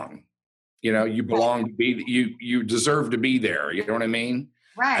belong. You know, you belong to be, you deserve to be there. You know what I mean?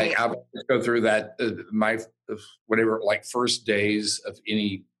 Right. I go through that, my first days of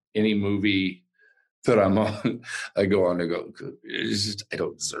any movie that I'm on, I go on and go, I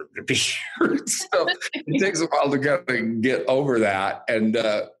don't deserve to be here. So it takes a while to kind of get over that and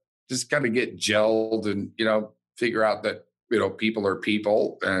just kind of get gelled and, you know, figure out that, you know, people are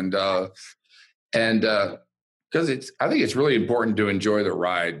people. And because I think it's really important to enjoy the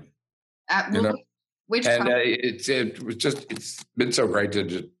ride. You know? It's been so great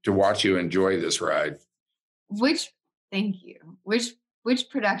to watch you enjoy this ride. Thank you. Which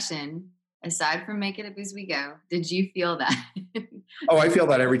production, aside from Make It Up As We Go, did you feel that? Oh, I feel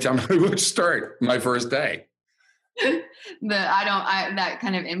that every time I would start my first day. That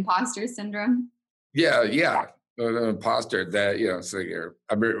kind of imposter syndrome. Yeah. An imposter that, you know, it's like,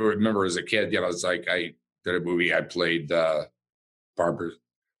 I remember as a kid, you know, it's like I did a movie, I played Barbara.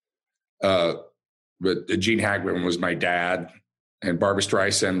 But Gene Hackman was my dad, and Barbara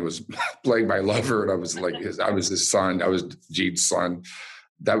Streisand was playing my lover, and I was his son. I was Gene's son.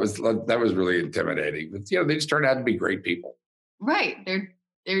 That was really intimidating. But you know, they just turned out to be great people. Right. They're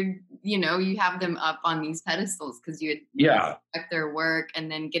you know, you have them up on these pedestals because you respect their work,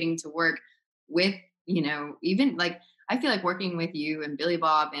 and then getting to work with, you know, even like I feel like working with you and Billy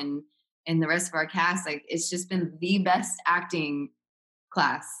Bob and the rest of our cast, like it's just been the best acting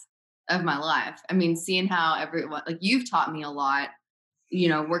class of my life. I mean, seeing how everyone, like you've taught me a lot, you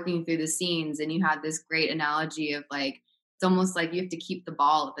know, working through the scenes, and you had this great analogy of like, it's almost like you have to keep the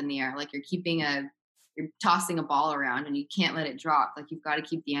ball up in the air. Like you're tossing a ball around and you can't let it drop. Like you've got to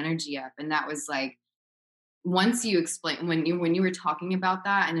keep the energy up. And that was like, once you explain, when you were talking about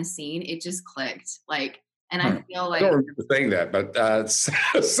that in a scene, it just clicked. Like, and I feel like, I don't remember saying that, but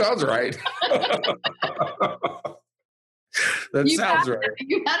it sounds right. That sounds right.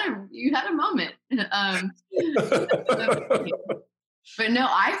 You had a moment. But no,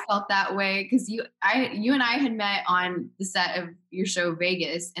 I felt that way because you and I had met on the set of your show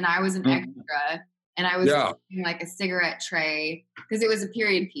Vegas, and I was an extra, and I was doing like a cigarette tray because it was a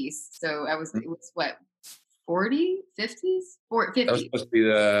period piece. So it was what, 40s, 50s, 50s. That was supposed to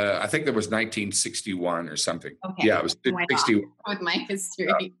be I think that was 1961 or something. Okay. Yeah, it was 61. With my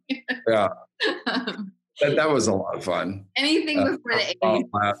history. Yeah. That was a lot of fun. Anything before the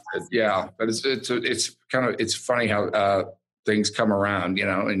 80s. Yeah, but it's funny how things come around, you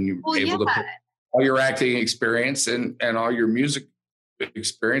know, and you're able to put all your acting experience and all your music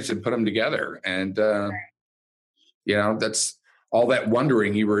experience and put them together. And, you know, that's all that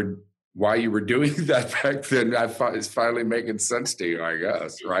wondering why you were doing that back then. It's finally making sense to you, I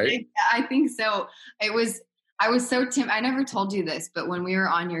guess, right? I think so. I was so I never told you this, but when we were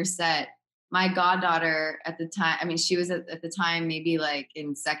on your set, my goddaughter at the time, I mean, she was at the time maybe like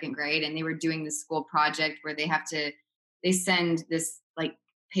in second grade, and they were doing this school project where they send this like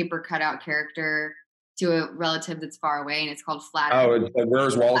paper cutout character to a relative that's far away, and it's called Flat. Oh,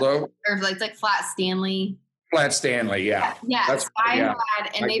 Where's Waldo? Or it's like Flat Stanley. Flat Stanley, yeah. Yeah. That's, so I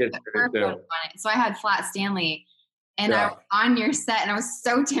had, and they put her photo on it. So I had Flat Stanley, and I was on your set, and I was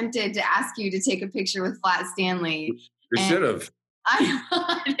so tempted to ask you to take a picture with Flat Stanley. You should have.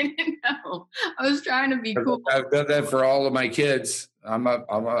 I didn't know. I was trying to be cool. I've done that for all of my kids. I'm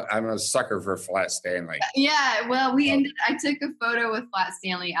a sucker for Flat Stanley. Yeah, well, I took a photo with Flat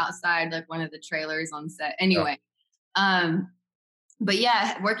Stanley outside like one of the trailers on set. Anyway, but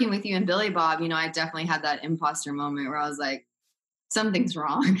yeah, working with you and Billy Bob, you know, I definitely had that imposter moment where I was like, something's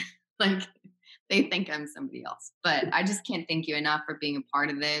wrong. Like they think I'm somebody else, but I just can't thank you enough for being a part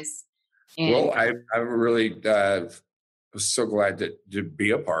of this. And well, I really was so glad to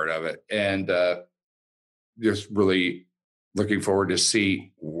be a part of it, and just really looking forward to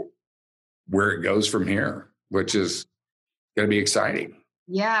see where it goes from here, which is going to be exciting.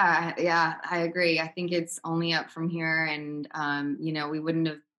 Yeah, I agree. I think it's only up from here. And, we wouldn't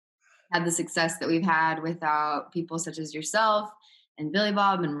have had the success that we've had without people such as yourself and Billy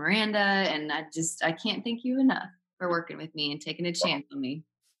Bob and Miranda. And I can't thank you enough for working with me and taking a chance on me.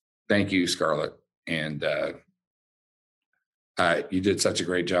 Thank you, Scarlett. And you did such a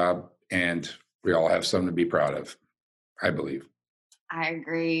great job, and we all have something to be proud of, I believe. I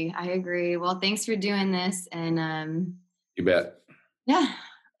agree. Well, thanks for doing this. And you bet. Yeah.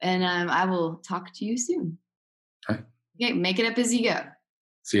 And I will talk to you soon. Okay. Okay. Make it up as you go.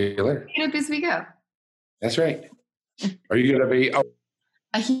 See you later. Make it up as we go. That's right. Are you going to be? Oh.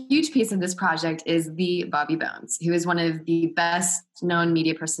 A huge piece of this project is the Bobby Bones, who is one of the best known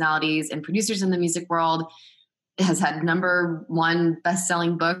media personalities and producers in the music world. It has had #1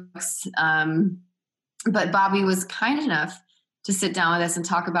 best-selling books. But Bobby was kind enough to sit down with us and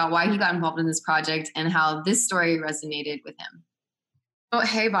talk about why he got involved in this project and how this story resonated with him. Oh,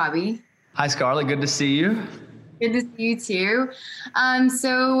 hey, Bobby. Hi, Scarlett. Good to see you. Good to see you too.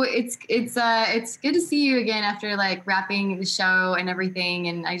 So it's good to see you again after like wrapping the show and everything.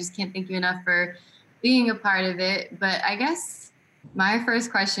 And I just can't thank you enough for being a part of it. But I guess my first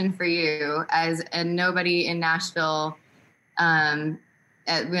question for you, as a nobody in Nashville,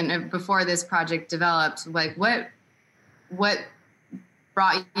 before this project developed, like what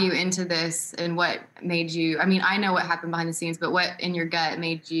brought you into this, and what made you? I mean, I know what happened behind the scenes, but what in your gut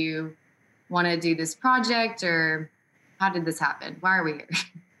made you want to do this project, or how did this happen? Why are we here?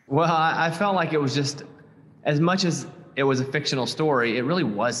 Well, I felt like it was just, as much as it was a fictional story, it really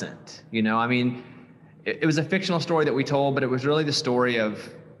wasn't. I mean, it was a fictional story that we told, but it was really the story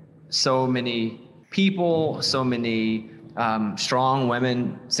of so many people, so many strong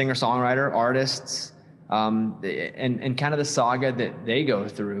women, singer-songwriter, artists, and kind of the saga that they go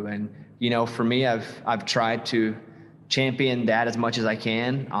through. And, for me, I've tried to champion that as much as I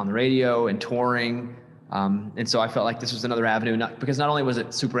can on the radio and touring. And so I felt like this was another avenue, because not only was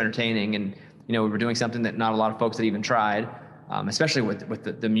it super entertaining and, we were doing something that not a lot of folks had even tried, especially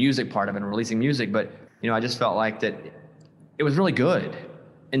with the music part of it and releasing music, but, I just felt like that it was really good.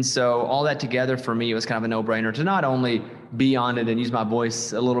 And so all that together for me, it was kind of a no-brainer to not only be on it and use my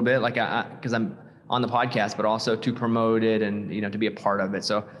voice a little bit, like because I'm on the podcast, but also to promote it and, to be a part of it.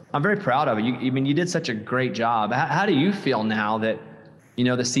 So I'm very proud of it. You did such a great job. How do you feel now that,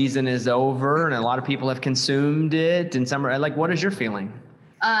 the season is over and a lot of people have consumed it, and what is your feeling?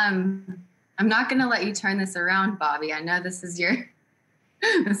 I'm not going to let you turn this around, Bobby. I know this is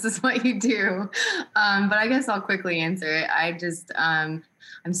what you do. But I guess I'll quickly answer it. I just, I'm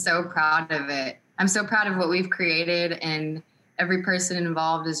so proud of it. I'm so proud of what we've created, and every person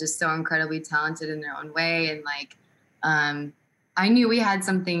involved is just so incredibly talented in their own way. And I knew we had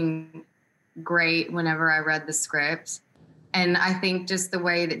something great whenever I read the script. And I think just the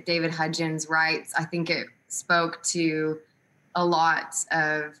way that David Hudgens writes, I think it spoke to a lot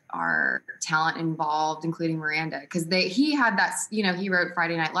of our talent involved, including Miranda, because he had that, he wrote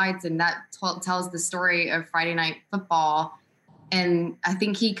Friday Night Lights, and that tells the story of Friday Night Football. And I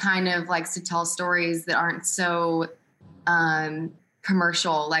think he kind of likes to tell stories that aren't so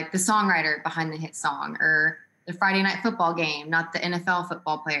commercial, like the songwriter behind the hit song, or the Friday Night Football game, not the NFL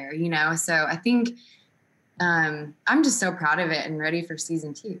football player, So I think I'm just so proud of it and ready for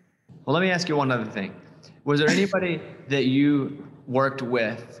season 2. Well, let me ask you one other thing. Was there anybody that you worked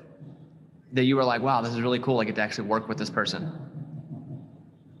with that you were like, wow, this is really cool, I get to actually work with this person?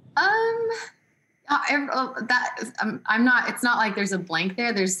 It's not like there's a blank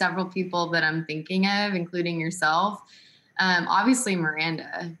there. There's several people that I'm thinking of, including yourself. Obviously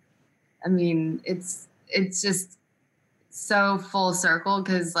Miranda. I mean, it's just so full circle,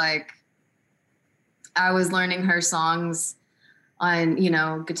 because I was learning her songs on,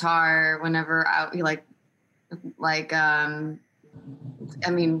 guitar whenever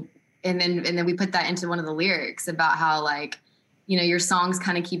and then we put that into one of the lyrics about how your songs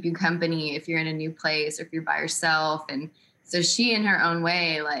kind of keep you company if you're in a new place or if you're by yourself. And so she, in her own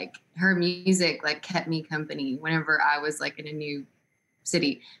way, her music kept me company whenever I was in a new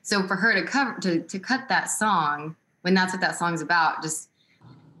city. So for her to cut that song when that's what that song's about just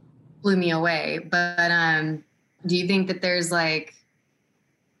blew me away. But do you think that there's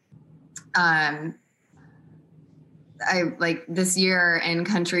this year in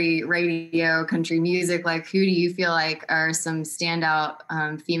country radio, country music, who do you feel are some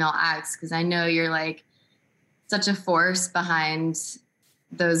standout female acts? Because I know you're such a force behind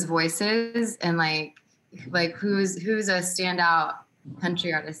those voices, and who's a standout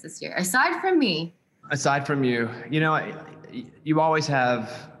country artist this year aside from me? aside from you, you always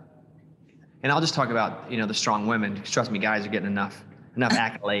have, and I'll just talk about, the strong women, because trust me, guys are getting enough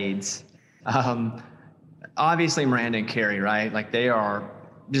accolades. Obviously Miranda and Carrie, right? Like they are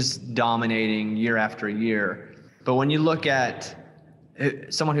just dominating year after year. But when you look at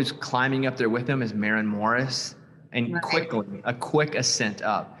someone who's climbing up there with them is Maren Morris, and a quick ascent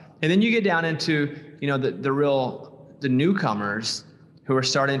up. And then you get down into, the newcomers who are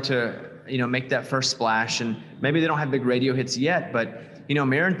starting to, make that first splash, and maybe they don't have big radio hits yet, but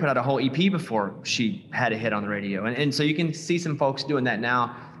Maren put out a whole EP before she had a hit on the radio. And so you can see some folks doing that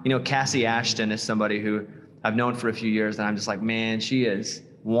now. Cassie Ashton is somebody who I've known for a few years, and I'm just like, man, she is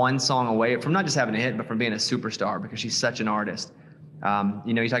one song away from not just having a hit, but from being a superstar, because she's such an artist.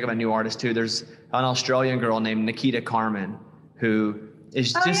 You talk about new artists too. There's an Australian girl named Nikita Carmen who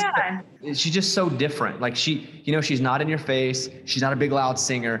is she's just so different. Like she's not in your face. She's not a big loud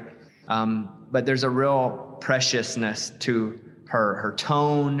singer. But there's a real preciousness to her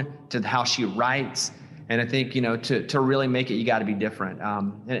tone, to how she writes. And I think, to really make it, you got to be different.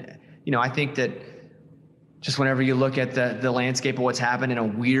 I think that just whenever you look at the landscape of what's happened in a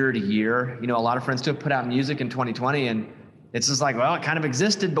weird year, a lot of friends still put out music in 2020, and it's just like, well, it kind of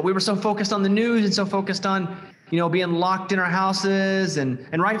existed, but we were so focused on the news and so focused on, being locked in our houses, and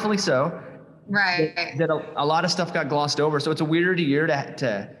rightfully so. Right. That a lot of stuff got glossed over. So it's a weird year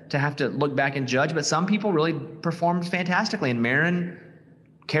to have to look back and judge, but some people really performed fantastically. And Maren,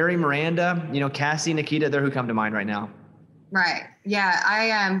 Carrie, Miranda, Cassie, Nikita, they're who come to mind right now. Right. Yeah.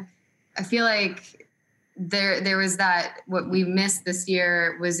 I feel like there was that, what we missed this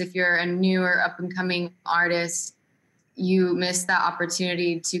year was, if you're a newer up and coming artist, you missed that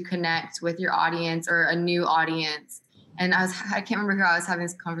opportunity to connect with your audience or a new audience. And I can't remember who I was having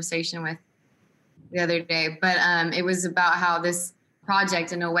this conversation with the other day, but it was about how this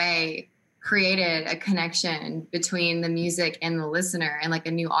project in a way created a connection between the music and the listener, and like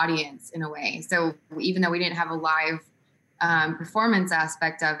a new audience in a way. So even though we didn't have a live performance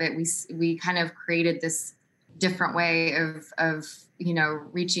aspect of it, we kind of created this different way of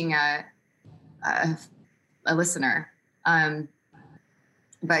reaching a listener.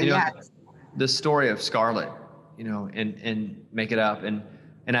 But the story of Scarlett, and Make It Up, and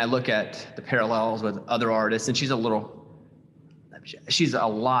I look at the parallels with other artists, and she's a lot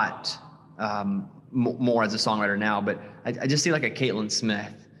more as a songwriter now, but I just see like a Caitlin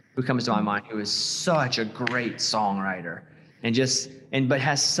Smith who comes to my mind, who is such a great songwriter, but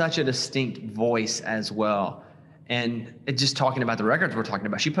has such a distinct voice as well. And just talking about the records we're talking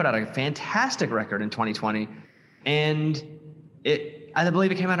about, she put out a fantastic record in 2020, and I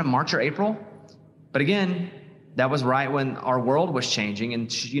believe it came out in March or April. But again, that was right when our world was changing, and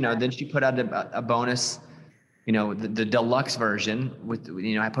then she put out a bonus, the deluxe version with,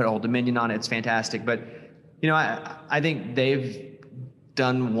 I put Old Dominion on it. It's fantastic. But, I think they've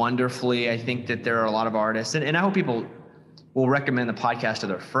done wonderfully. I think that there are a lot of artists, and I hope people will recommend the podcast to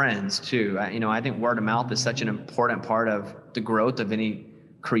their friends too. I think word of mouth is such an important part of the growth of any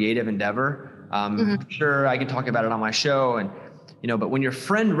creative endeavor. Sure, I can talk about it on my show, and but when your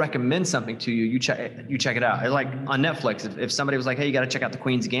friend recommends something to you, you check it out. It's like on Netflix, if somebody was like, hey, you got to check out The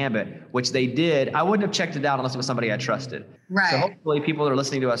Queen's Gambit, which they did, I wouldn't have checked it out unless it was somebody I trusted. Right. So hopefully people that are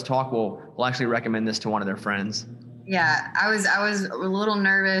listening to us talk will actually recommend this to one of their friends. Yeah, I was a little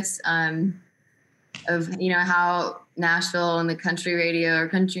nervous of how Nashville and the country radio or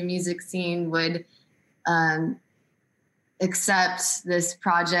country music scene would accept this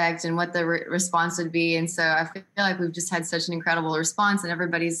project and what the response would be. And so I feel like we've just had such an incredible response, and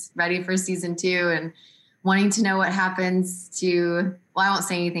everybody's ready for season 2 and wanting to know what happens to, well, I won't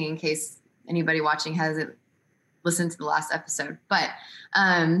say anything in case anybody watching hasn't listened to the last episode. But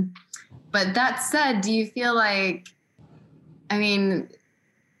that said, do you feel like, do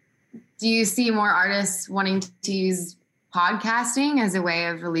you see more artists wanting to use podcasting as a way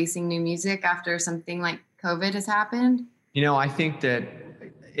of releasing new music after something like COVID has happened? I think that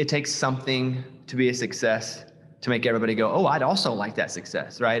it takes something to be a success to make everybody go, oh, I'd also like that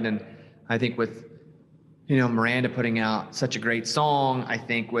success, right? And I think with, Miranda putting out such a great song, I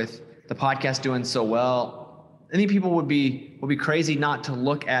think with the podcast doing so well, I think people would be crazy not to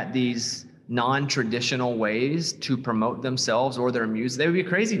look at these non-traditional ways to promote themselves or their music. They would be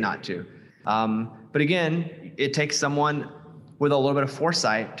crazy not to. But again, it takes someone with a little bit of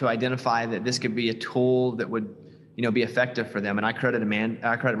foresight to identify that this could be a tool that would, be effective for them. And I credit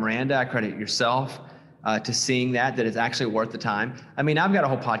Miranda, I credit yourself to seeing that it's actually worth the time. I've got a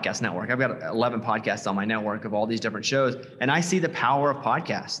whole podcast network. I've got 11 podcasts on my network of all these different shows. And I see the power of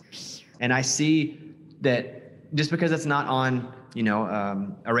podcasts. And I see that just because it's not on,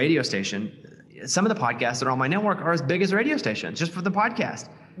 a radio station, some of the podcasts that are on my network are as big as radio stations just for the podcast.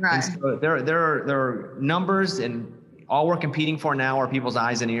 Right. And so there are numbers, and all we're competing for now are people's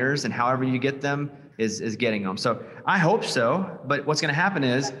eyes and ears, and however you get them is getting them. So I hope so. But what's going to happen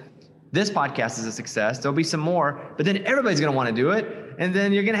is this podcast is a success. There'll be some more, but then everybody's going to want to do it. And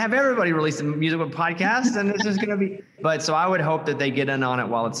then you're going to have everybody releasing music with podcasts, and it's just going to be, but so I would hope that they get in on it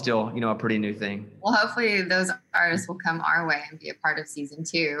while it's still, a pretty new thing. Well, hopefully those artists will come our way and be a part of season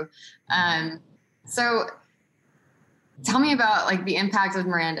 2. So tell me about like the impact of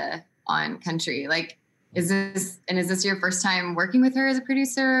Miranda on country. Like, is this your first time working with her as a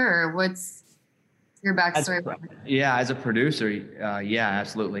producer, or what's your backstory? As a producer. Yeah,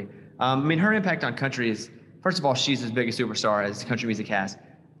 absolutely. Her impact on country is, first of all, she's as big a superstar as country music has.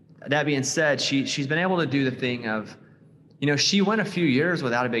 That being said, she's been able to do the thing of, she went a few years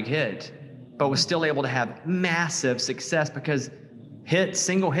without a big hit, but was still able to have massive success because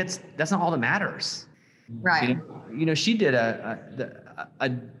single hits, that's not all that matters. Right. She did a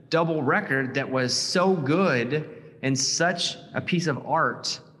double record that was so good and such a piece of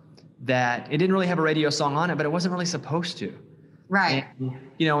art that it didn't really have a radio song on it, but it wasn't really supposed to. Right. And,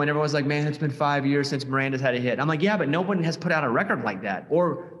 and everyone's like, man, it's been 5 years since Miranda's had a hit. I'm like, yeah, but no one has put out a record like that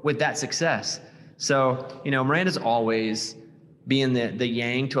or with that success. So, Miranda's always being the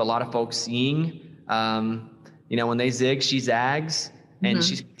yang to a lot of folks' yin. When they zig, she zags. And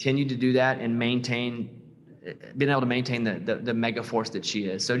she's continued to do that and being able to maintain the mega force that she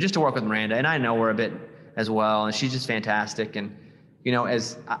is. So just to work with Miranda, and I know her a bit as well, and she's just fantastic. And,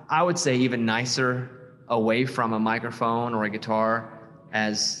 as I would say, even nicer away from a microphone or a guitar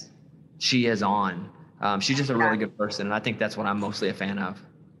as she is on. She's just a really good person, and I think that's what I'm mostly a fan of.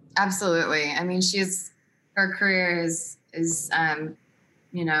 Absolutely. Her career is it's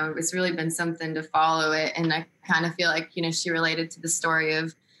really been something to follow it. And I kind of feel like, she related to the story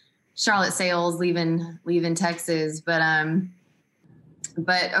of Charlotte Sales leaving Texas. But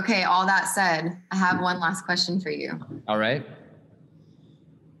okay, all that said, I have one last question for you. All right.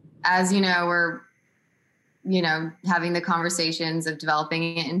 As we're, having the conversations of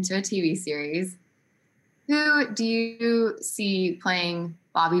developing it into a TV series. Who do you see playing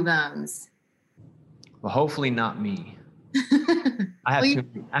Bobby Bones? Well, hopefully not me. I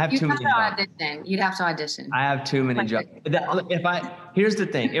have too many jobs. You'd have to audition. I have too many jobs. Here's the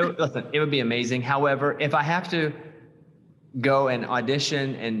thing. It would be amazing. However, if I have to go and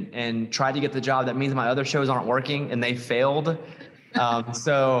audition and try to get the job, that means my other shows aren't working and they failed. The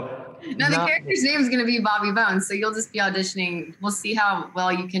character's name is going to be Bobby Bones, so you'll just be auditioning. We'll see how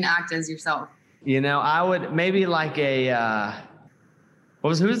well you can act as yourself. I would maybe like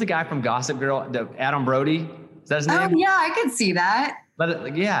who's the guy from Gossip Girl? Adam Brody. Is that his name? Oh yeah, I could see that.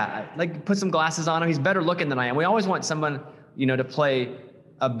 But put some glasses on him. He's better looking than I am. We always want someone, to play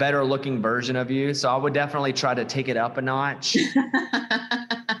a better looking version of you. So I would definitely try to take it up a notch.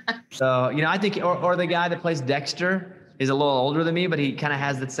 So, I think, or the guy that plays Dexter is a little older than me, but he kind of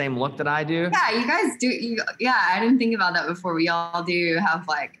has the same look that I do. Yeah, you guys do. I didn't think about that before. We all do have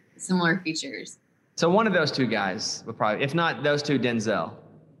like similar features. So one of those two guys would probably, if not those two, Denzel.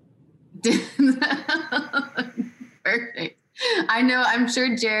 Perfect. I know. I'm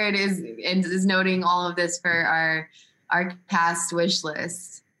sure Jared is noting all of this for our cast wish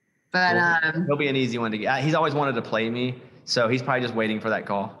list. But he'll be an easy one to get. He's always wanted to play me, so he's probably just waiting for that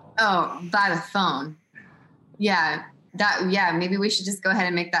call. Oh, by the phone. Yeah. Maybe we should just go ahead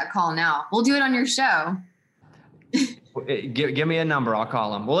and make that call now. We'll do it on your show. Give me a number. I'll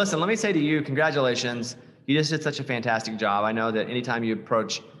call him. Well, listen, let me say to you, congratulations. You just did such a fantastic job. I know that anytime you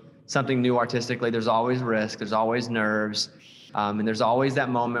approach something new artistically, there's always risk, there's always nerves, and there's always that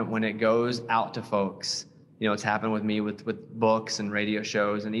moment when it goes out to folks. It's happened with me with books and radio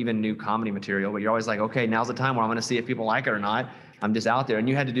shows and even new comedy material, but you're always like, okay, now's the time where I'm going to see if people like it or not. I'm just out there. And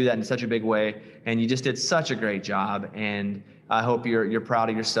you had to do that in such a big way, and you just did such a great job. And I hope you're proud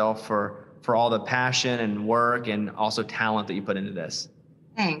of yourself for all the passion and work and also talent that you put into this.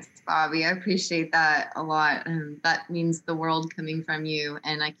 Thanks, Bobby. I appreciate that a lot. That means the world coming from you.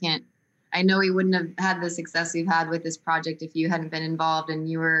 And I know we wouldn't have had the success we've had with this project if you hadn't been involved, and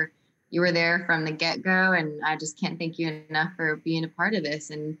you were there from the get-go. And I just can't thank you enough for being a part of this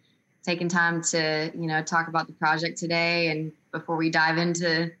and taking time to, talk about the project today and before we dive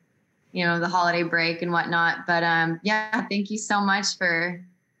into, the holiday break and whatnot. But thank you so much for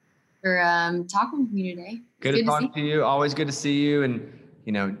talking with me today. Good to talk to you. Always good to see you. And,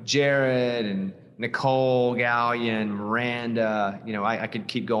 Jared and Nicole Gallion, Miranda, I could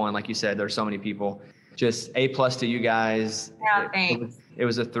keep going. Like you said, there's so many people. Just A+ to you guys. Yeah, thanks. It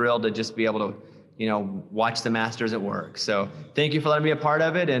was a thrill to just be able to watch the masters at work. So thank you for letting me be a part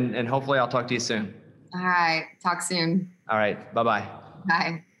of it. And hopefully I'll talk to you soon. All right. Talk soon. All right. Bye-bye.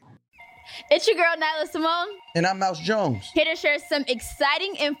 Bye. It's your girl, Nyla Simone. And I'm Mouse Jones. Here to share some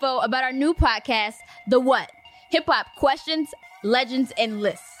exciting info about our new podcast, The What? Hip-hop questions, legends, and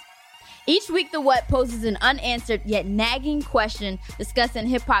lists. Each week, The What poses an unanswered yet nagging question discussed in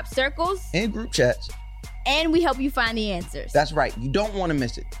hip-hop circles and group chats. And we help you find the answers. That's right. You don't want to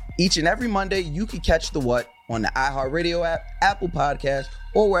miss it. Each and every Monday, you can catch The What on the iHeartRadio app, Apple Podcasts,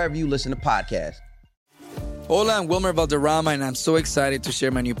 or wherever you listen to podcasts. Hola, I'm Wilmer Valderrama, and I'm so excited to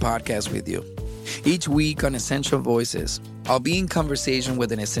share my new podcast with you. Each week on Essential Voices, I'll be in conversation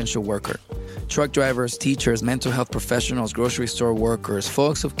with an essential worker. Truck drivers, teachers, mental health professionals, grocery store workers,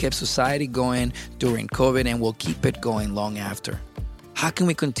 folks who've kept society going during COVID and will keep it going long after. How can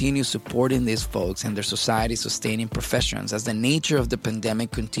we continue supporting these folks and their society-sustaining professions as the nature of the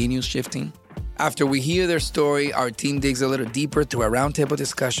pandemic continues shifting? After we hear their story, our team digs a little deeper through a roundtable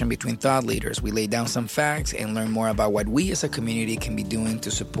discussion between thought leaders. We lay down some facts and learn more about what we as a community can be doing to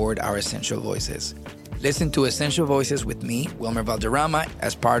support our essential voices. Listen to Essential Voices with me, Wilmer Valderrama,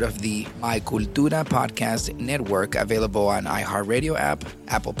 as part of the My Cultura podcast network, available on iHeartRadio app,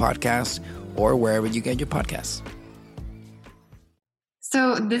 Apple Podcasts, or wherever you get your podcasts.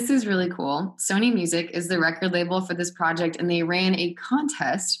 So this is really cool. Sony Music is the record label for this project, and they ran a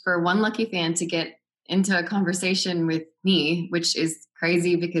contest for one lucky fan to get into a conversation with me, which is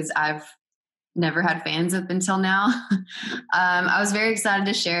crazy because I've never had fans up until now. I was very excited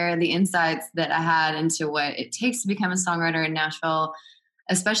to share the insights that I had into what it takes to become a songwriter in Nashville,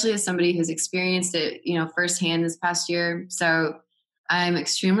 especially as somebody who's experienced it, firsthand this past year. So I'm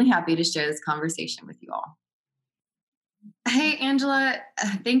extremely happy to share this conversation with you all. Hey, Angela,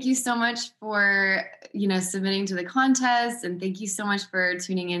 thank you so much for, submitting to the contest. And thank you so much for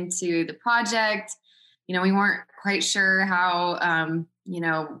tuning into the project. We weren't quite sure how,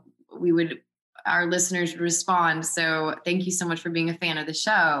 our listeners would respond. So thank you so much for being a fan of the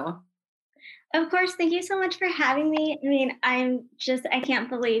show. Of course. Thank you so much for having me. I mean, I can't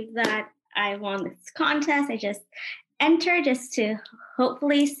believe that I won this contest. I just entered just to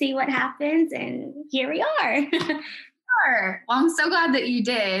hopefully see what happens. And here we are. Well, I'm so glad that you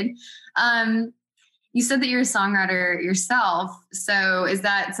did. You said that you're a songwriter yourself. So is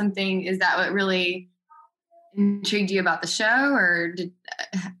that what really intrigued you about the show, or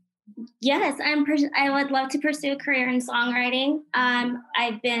Yes, I would love to pursue a career in songwriting.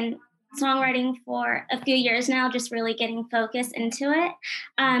 I've been songwriting for a few years now, just really getting focused into it.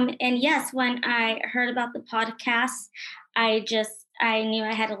 And yes, when I heard about the podcast, I knew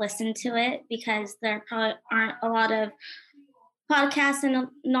I had to listen to it because there probably aren't a lot of podcasts and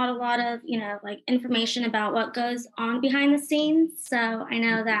not a lot of, information about what goes on behind the scenes. So I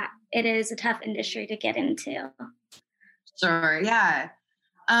know that it is a tough industry to get into. Sure. Yeah.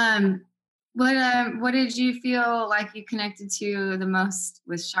 What did you feel like you connected to the most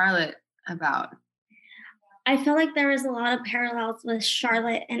with Charlotte about? I feel like there was a lot of parallels with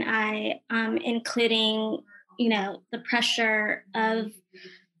Charlotte and I, including the pressure of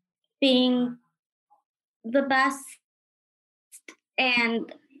being the best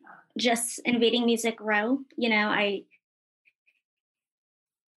and just invading Music Row. Here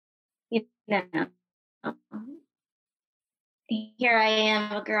I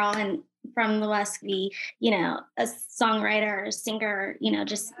am, a girl from the West, a songwriter, a singer,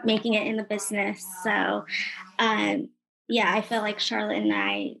 just making it in the business. So, I feel like Charlotte and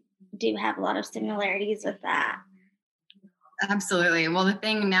I do have a lot of similarities with that. Absolutely. Well, the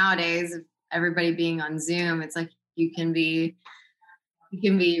thing nowadays of everybody being on Zoom, it's like you can be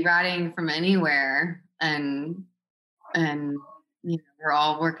writing from anywhere, and we're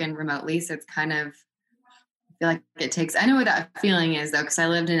all working remotely. So it's kind of, I feel like it takes, I know what that feeling is though, because I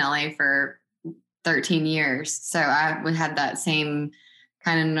lived in LA for 13 years. So I had that same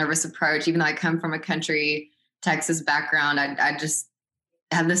kind of nervous approach, even though I come from a country Texas background. I just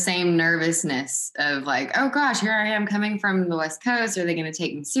had the same nervousness of like, oh gosh, here I am coming from the West Coast. Are they going to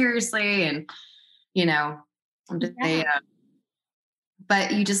take me seriously? And,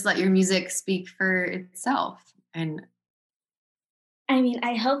 but you just let your music speak for itself. And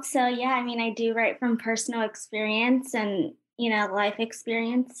I hope so. Yeah. I do write from personal experience and, life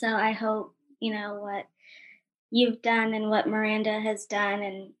experience. So I hope, what you've done and what Miranda has done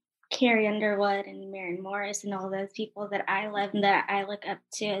and Carrie Underwood and Maren Morris and all those people that I love and that I look up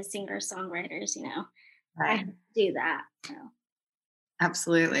to as singer-songwriters, right. I do that. So.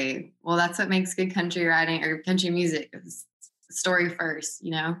 Absolutely. Well, that's what makes good country writing or country music. It's story first,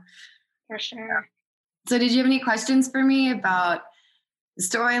 For sure. So did you have any questions for me about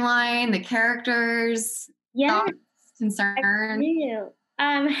storyline, the characters, thoughts, concerns.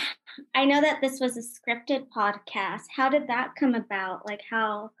 I know that this was a scripted podcast. How did that come about? Like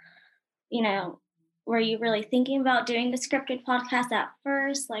how, were you really thinking about doing the scripted podcast at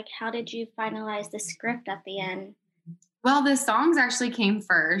first? Like how did you finalize the script at the end? Well, the songs actually came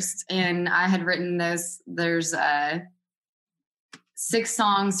first, and I had written those. There's 6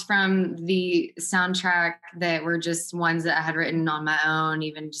 songs from the soundtrack that were just ones that I had written on my own,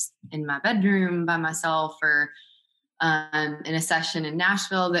 even just in my bedroom by myself, or in a session in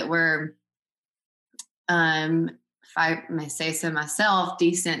Nashville, that were, if I may say so myself,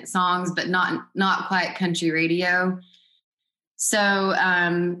 decent songs, but not quite country radio. So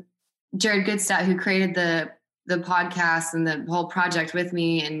Jared Goodstadt, who created the podcast and the whole project with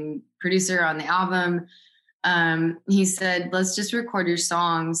me and producer on the album, he said, let's just record your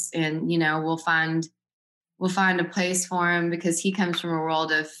songs, and we'll find a place for him, because he comes from a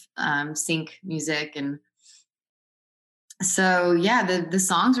world of sync music. And so the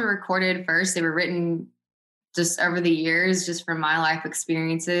songs were recorded first. They were written just over the years, just from my life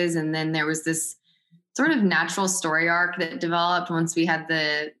experiences, and then there was this sort of natural story arc that developed once we had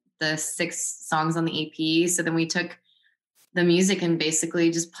the 6 songs on the EP. So then we took the music and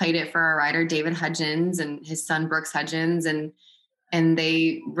basically just played it for our writer, David Hudgens, and his son, Brooks Hudgens, and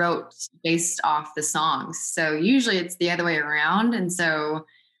they wrote based off the songs. So usually it's the other way around. And so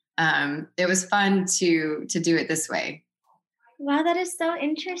it was fun to do it this way. Wow, that is so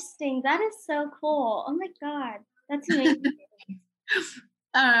interesting. That is so cool. Oh my God, that's amazing.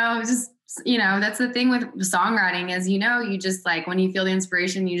 I don't know, just, that's the thing with songwriting is, you just like, when you feel the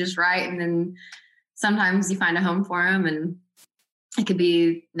inspiration, you just write, and then sometimes you find a home for them, and it could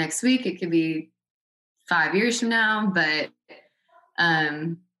be next week, it could be 5 years from now, but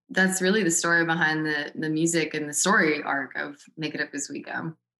that's really the story behind the music and the story arc of Make It Up As We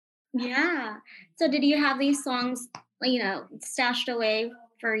Go. Yeah. So did you have these songs, stashed away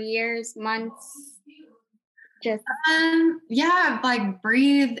for years, months? Just like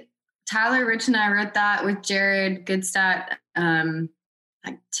Breathe. Tyler Rich and I wrote that with Jared Goodstadt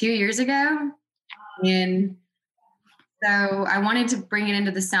like 2 years ago. And so I wanted to bring it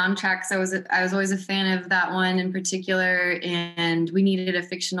into the soundtrack. So I was always a fan of that one in particular. And we needed a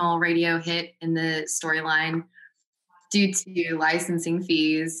fictional radio hit in the storyline due to licensing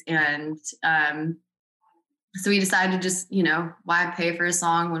fees. And so we decided to just, why pay for a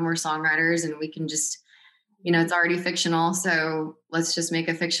song when we're songwriters and we can just, it's already fictional. So let's just make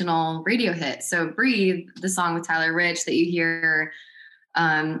a fictional radio hit. So Breathe, the song with Tyler Rich that you hear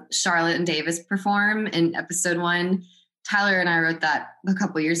Charlotte and Davis perform in episode 1, Tyler and I wrote that a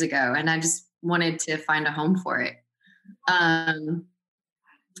couple years ago, and I just wanted to find a home for it. And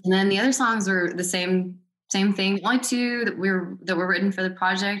then the other songs were the same thing. The only 2 that were written for the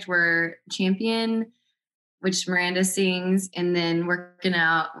project were Champion, which Miranda sings, and then Working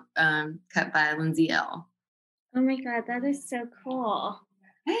Out, cut by Lindsay L. Oh my God, that is so cool.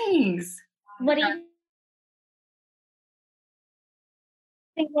 Thanks. What do you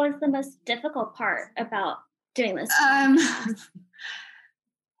think was the most difficult part about doing this?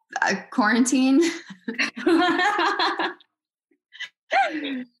 Quarantine.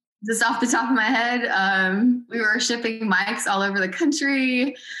 Just off the top of my head, we were shipping mics all over the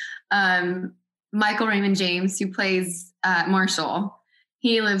country. Michael Raymond James, who plays Marshall,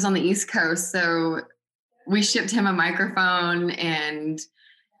 he lives on the East Coast, so we shipped him a microphone, and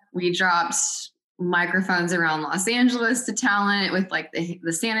we dropped microphones around Los Angeles to talent with like the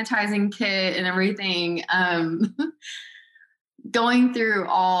sanitizing kit and everything. Going through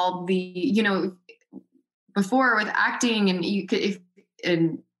all the, before with acting, and you could,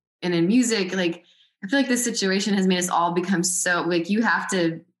 and in music, like, I feel like this situation has made us all become so, like, you have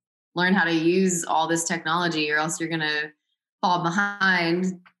to learn how to use all this technology or else you're going to fall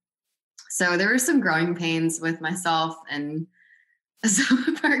behind. So there were some growing pains with myself and some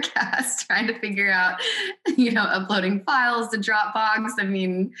of our cast trying to figure out, uploading files to Dropbox. I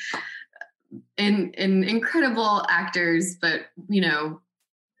mean, in incredible actors, but,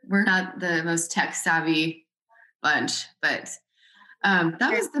 we're not the most tech savvy bunch, but that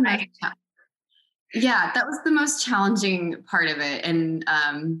was the most, that was the most challenging part of it. And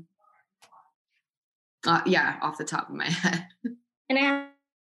off the top of my head. And I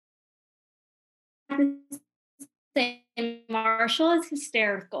have to say, Marshall is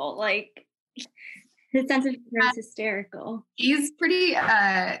hysterical. Like, his sense of humor is hysterical. He's pretty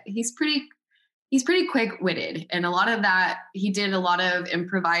quick-witted, and a lot of that, he did a lot of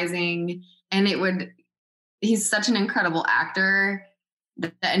improvising, and he's such an incredible actor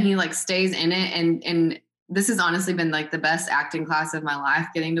and he like stays in it, and this has honestly been like the best acting class of my life,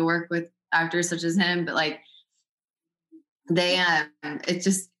 getting to work with actors such as him. But like they,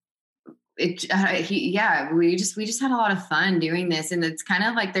 we just had a lot of fun doing this. And it's kind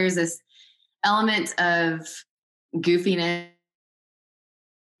of like, there's this element of goofiness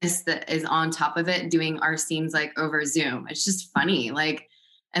that is on top of it, doing our scenes like over Zoom. It's just funny. Like,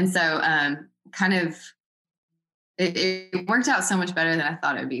 and so kind of, it worked out so much better than I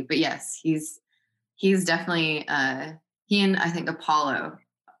thought it would be. But yes, he's definitely, he and I think Apollo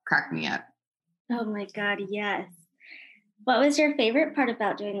cracked me up. Oh my God, yes. What was your favorite part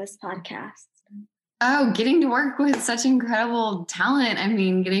about doing this podcast? Oh, getting to work with such incredible talent. I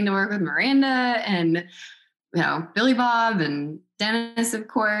mean, getting to work with Miranda and, you know, Billy Bob and Dennis, of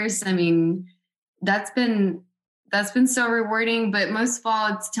course. I mean, that's been so rewarding, but most of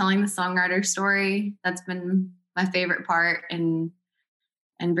all, it's telling the songwriter story. That's been my favorite part, and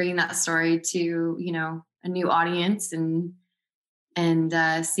bringing that story to, you know, a new audience and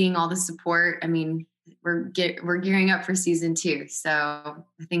seeing all the support. I mean, we're gearing up for season 2. So I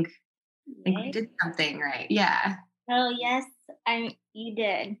think we did something right. Yeah. Oh yes. You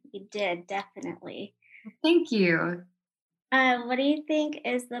did definitely. Thank you. What do you think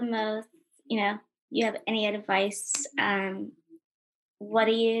is the most, you know, you have any advice? How would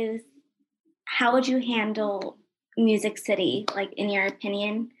you handle Music City, like in your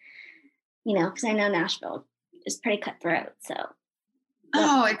opinion? You know, because I know Nashville is pretty cutthroat. So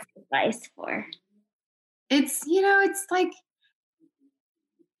it's advice for. It's, you know, it's like,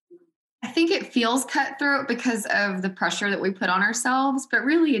 I think it feels cutthroat because of the pressure that we put on ourselves, but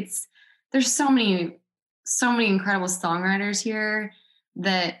really there's so many incredible songwriters here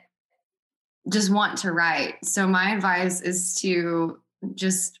that just want to write. So my advice is to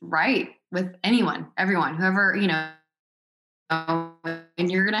just write with everyone, whoever, you know, and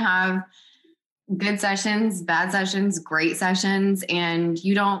you're going to have good sessions, bad sessions, great sessions, and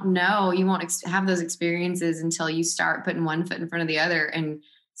you don't know, you won't have those experiences until you start putting one foot in front of the other. And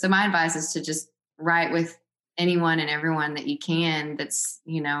so my advice is to just write with anyone and everyone that you can, that's,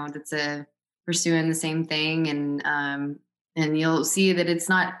 you know, that's pursuing the same thing. And you'll see that it's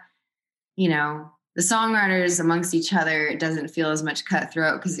not, you know, the songwriters amongst each other, it doesn't feel as much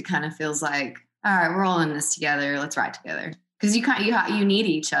cutthroat, because it kind of feels like, all right, we're all in this together. Let's write together. Because you need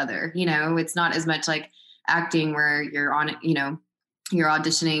each other, you know. It's not as much like acting where you're on it, you know, you're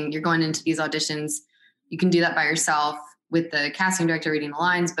auditioning, you're going into these auditions. You can do that by yourself with the casting director reading the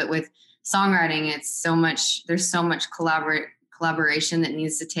lines, but with songwriting, there's so much collaboration that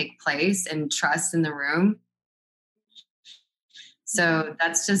needs to take place and trust in the room. So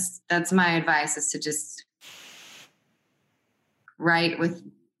that's my advice, is to just write with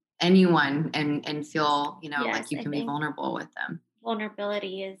anyone and feel, you know, like you can be vulnerable with them.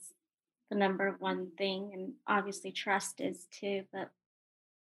 Vulnerability is the number one thing, and obviously trust is too, but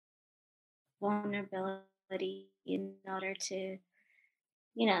vulnerability in order to,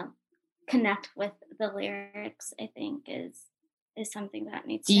 you know, connect with the lyrics, I think is something that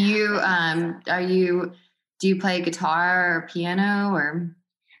needs to happen. Do you play guitar or piano, or?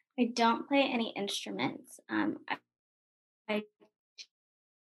 I don't play any instruments. I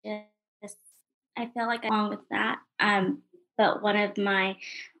feel like I'm wrong with that. But one of my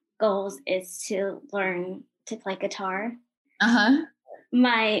goals is to learn to play guitar.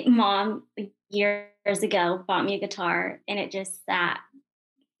 My mom years ago bought me a guitar, and it just sat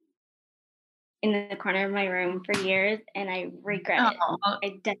in the corner of my room for years, and I regret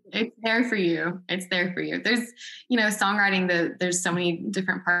it. It's there for you. It's there for you. There's, you know, songwriting, there's so many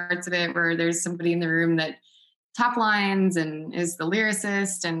different parts of it where there's somebody in the room that top lines and is the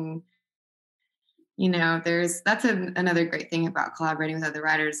lyricist, and you know, that's another great thing about collaborating with other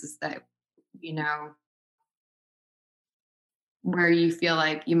writers, is that, you know, where you feel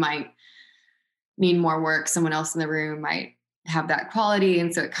like you might need more work, someone else in the room might have that quality,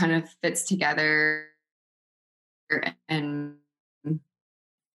 and so it kind of fits together. But I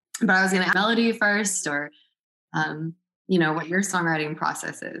was going to ask melody first, or you know, what your songwriting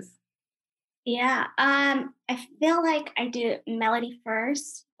process is. Yeah, I feel like I do melody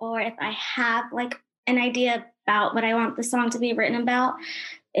first, or if I have like an idea about what I want the song to be written about,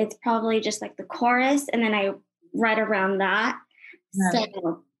 it's probably just like the chorus, and then I write around that. Right.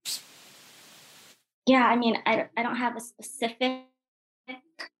 So yeah, I mean, I don't have a specific,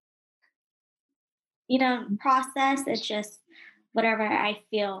 you know, process. It's just whatever I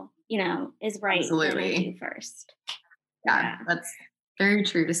feel, you know, is right. Absolutely. That I do first. Yeah, that's very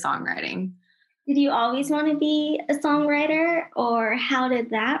true to songwriting. Did you always want to be a songwriter, or how did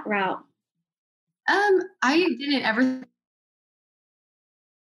that route? I didn't ever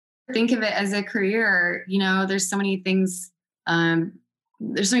think of it as a career. You know, there's so many things,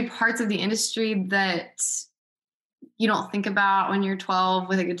 there's so many parts of the industry that you don't think about when you're 12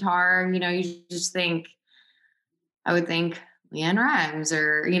 with a guitar. You know, you just think, I would think LeAnn Rimes,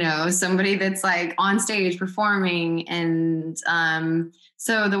 or, you know, somebody that's like on stage performing. And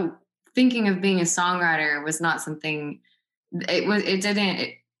so the thinking of being a songwriter was not something,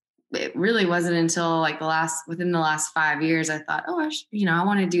 it really wasn't until like within the last 5 years, I thought, oh, I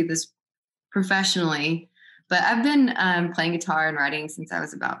want to do this professionally. But I've been playing guitar and writing since I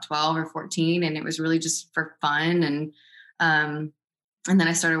was about 12 or 14. And it was really just for fun. And then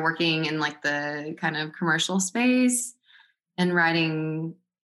I started working in like the kind of commercial space and writing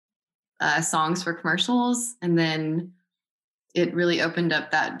songs for commercials. And then it really opened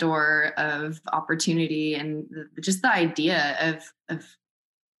up that door of opportunity and just the idea of,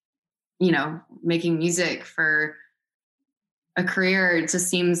 you know, making music for a career. It just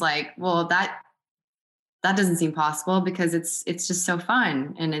seems like, well, that doesn't seem possible, because it's just so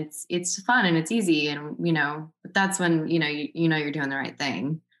fun, and it's fun and it's easy. And, you know, but that's when, you know, you're doing the right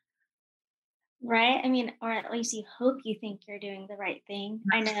thing. Right. I mean, or at least you hope you think you're doing the right thing.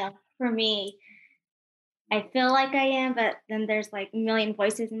 I know for me, I feel like I am, but then there's like a million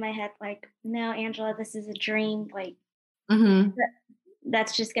voices in my head. Like, no, Angela, this is a dream. Like,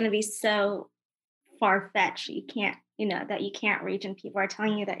 that's just going to be so far-fetched. You can't, you know, that you can't reach, and people are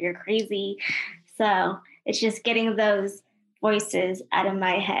telling you that you're crazy. So it's just getting those voices out of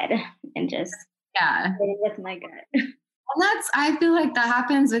my head and just getting with my gut. Well, I feel like that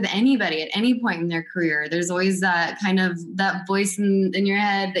happens with anybody at any point in their career. There's always that kind of that voice in your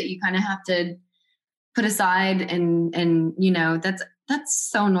head that you kind of have to put aside, and you know, that's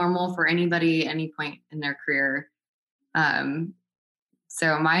so normal for anybody at any point in their career.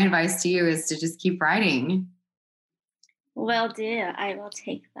 So my advice to you is to just keep writing. Will do. I will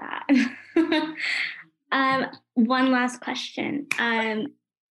take that. One last question.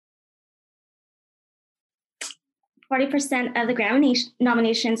 40% of the Grammy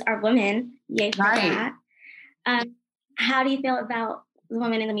nominations are women. Yay for that. How do you feel about the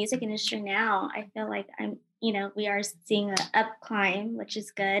women in the music industry now? I feel like we are seeing an up climb, which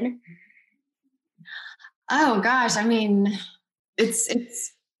is good. Oh gosh, I mean,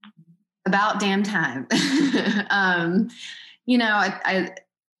 it's about damn time. You know,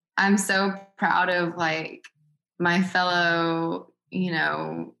 I'm so proud of like my fellow, you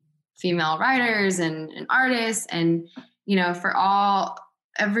know, female writers and artists, and, you know, for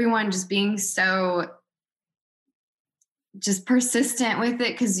everyone just being so just persistent with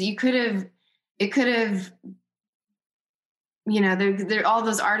it. Cause it could have, you know, they're all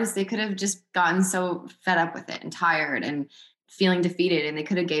those artists, they could have just gotten so fed up with it and tired and feeling defeated, and they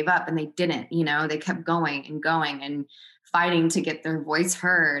could have gave up, and they didn't. You know, they kept going and fighting to get their voice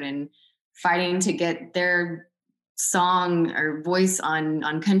heard, and fighting to get their song or voice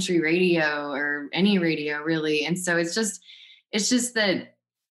on country radio or any radio, really. And so it's just that,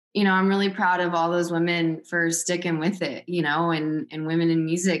 you know, I'm really proud of all those women for sticking with it, you know, and women in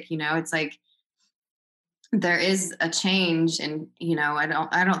music. You know, it's like there is a change, and, you know,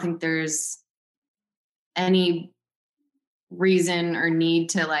 I don't think there's any reason or need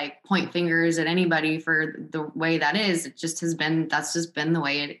to like point fingers at anybody for the way that is. That's just been the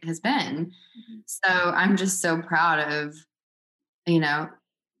way it has been. Mm-hmm. So I'm just so proud of, you know,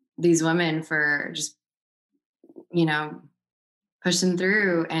 these women for just, you know, pushing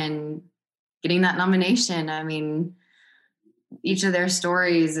through and getting that nomination. I mean, each of their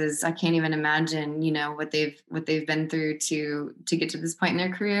stories is, I can't even imagine, you know, what they've been through to get to this point in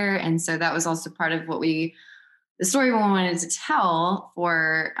their career. And so that was also part of the story we wanted to tell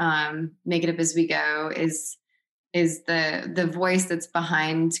for Make It Up As We Go is the voice that's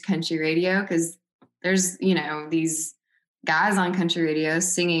behind country radio. Cause there's, you know, these guys on country radio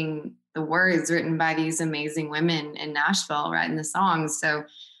singing the words written by these amazing women in Nashville, writing the songs. So,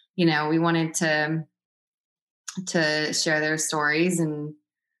 you know, we wanted to share their stories. And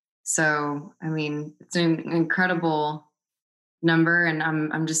so, I mean, it's an incredible number, and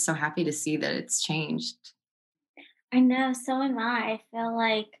I'm just so happy to see that it's changed. I know, so am I. I feel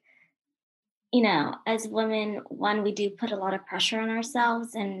like, you know, as women, one, we do put a lot of pressure on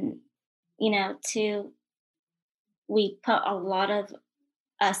ourselves, and, you know, two, we put a lot of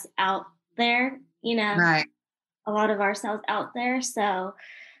us out there, you know, right. A lot of ourselves out there. So,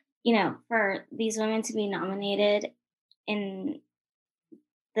 you know, for these women to be nominated in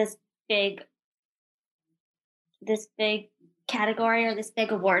this big category or this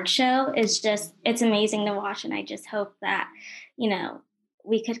big award show is just, it's amazing to watch. And I just hope that, you know,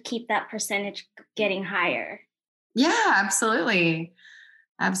 we could keep that percentage getting higher. Yeah, absolutely.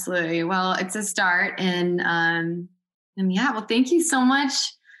 Absolutely. Well, it's a start. And yeah, well, thank you so much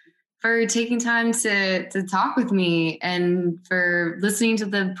for taking time to talk with me and for listening to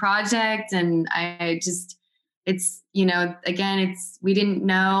the project. And it's, you know, again, we didn't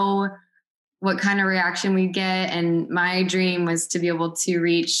know what kind of reaction we'd get. And my dream was to be able to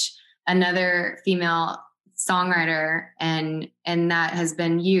reach another female songwriter, and that has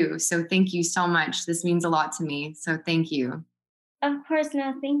been you. So thank you so much. This means a lot to me. So thank you. Of course,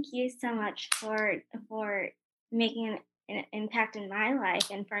 no, thank you so much for making an impact in my life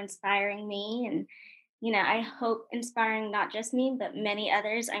and for inspiring me. And, you know, I hope inspiring not just me, but many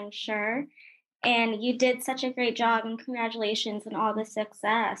others, I'm sure. And you did such a great job, and congratulations on all the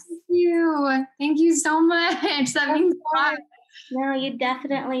success. Thank you. Thank you so much. That means a lot. No, you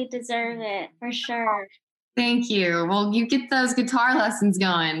definitely deserve it, for sure. Thank you. Well, you get those guitar lessons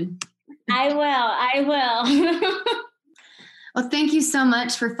going. I will. Well, thank you so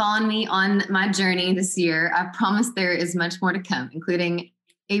much for following me on my journey this year. I promise there is much more to come, including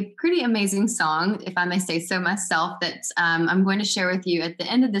a pretty amazing song, if I may say so myself, that I'm going to share with you at the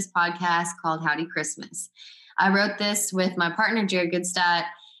end of this podcast called Howdy Christmas. I wrote this with my partner, Jared Goodstadt,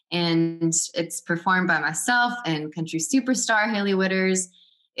 and it's performed by myself and country superstar Haley Witters.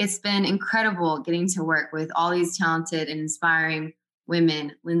 It's been incredible getting to work with all these talented and inspiring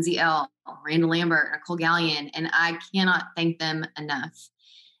women, Lindsay Ell, Miranda Lambert, Nicole Gallion, and I cannot thank them enough.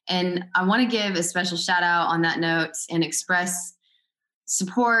 And I want to give a special shout out on that note and express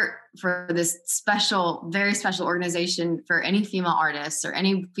support for this special, very special organization for any female artists or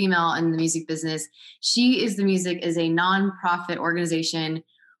any female in the music business. She is the Music is a nonprofit organization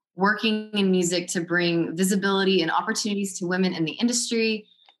working in music to bring visibility and opportunities to women in the industry.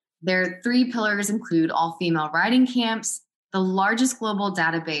 Their 3 pillars include all-female writing camps, the largest global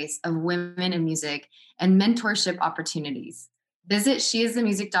database of women in music, and mentorship opportunities. Visit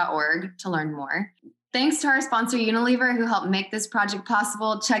sheisthemusic.org to learn more. Thanks to our sponsor, Unilever, who helped make this project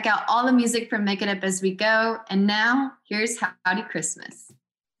possible. Check out all the music from Make It Up As We Go. And now, here's Howdy Christmas.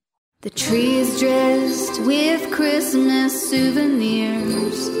 The tree is dressed with Christmas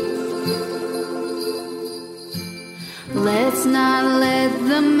souvenirs. Let's not let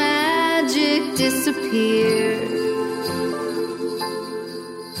the magic disappear.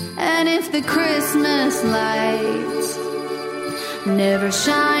 And if the Christmas lights never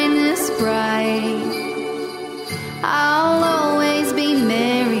shine this bright, I'll always be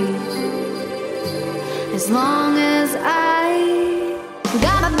merry as long as I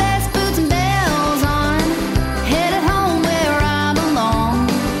got my best boots and bells on, headed home where I belong.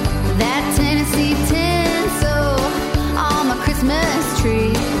 That Tennessee tinsel on my Christmas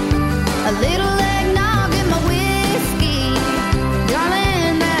tree, a little eggnog in my whiskey,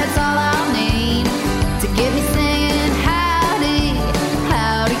 darling, that's all I'll need to get me singing howdy,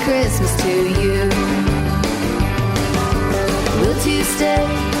 howdy Christmas to you. We'll two-step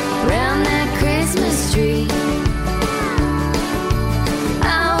round that Christmas tree. I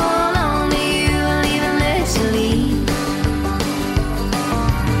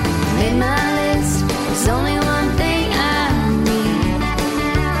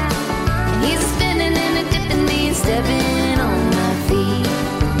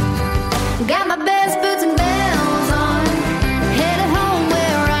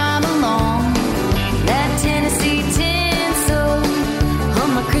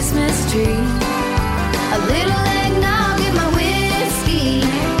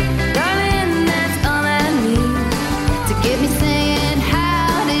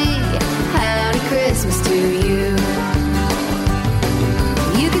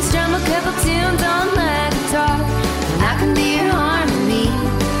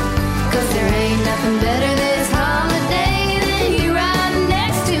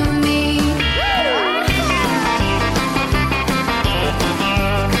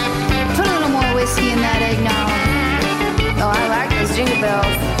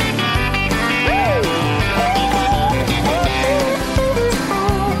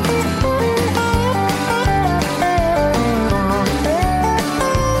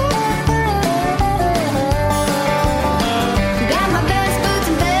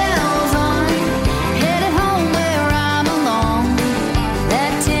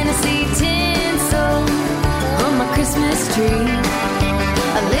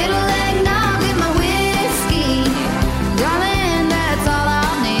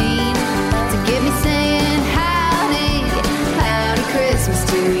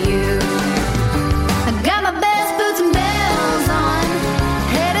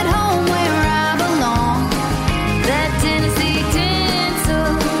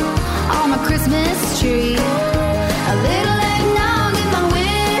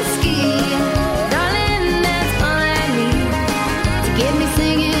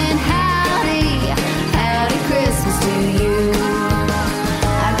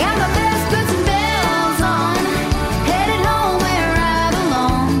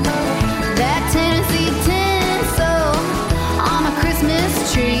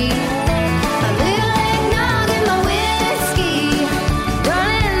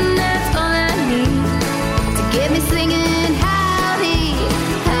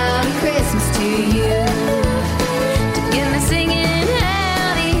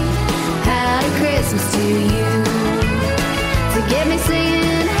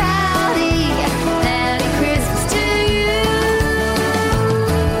singing howdy, howdy Christmas to you.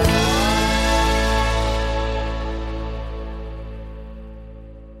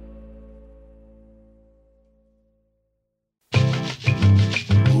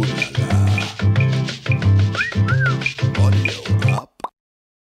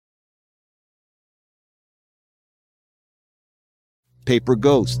 Paper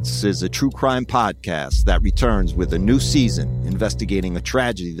Ghosts is a true crime podcast that returns with a new season investigating a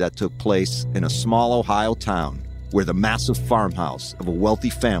tragedy that took place in a small Ohio town where the massive farmhouse of a wealthy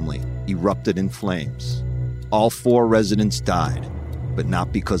family erupted in flames. All 4 residents died, but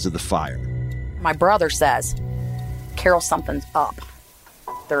not because of the fire. My brother says, Carol, something's up.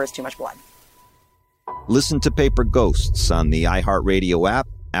 There is too much blood. Listen to Paper Ghosts on the iHeartRadio app,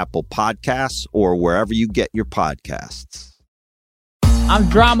 Apple Podcasts, or wherever you get your podcasts. I'm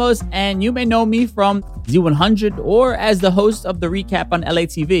Dramas, and you may know me from Z100 or as the host of the recap on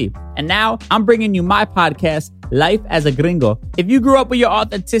LATV. And now I'm bringing you my podcast, Life as a Gringo. If you grew up with your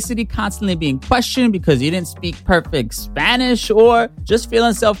authenticity constantly being questioned because you didn't speak perfect Spanish, or just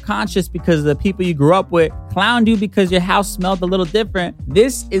feeling self-conscious because the people you grew up with clowned you because your house smelled a little different,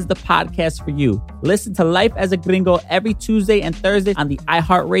 this is the podcast for you. Listen to Life as a Gringo every Tuesday and Thursday on the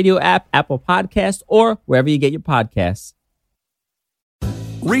iHeartRadio app, Apple Podcasts, or wherever you get your podcasts.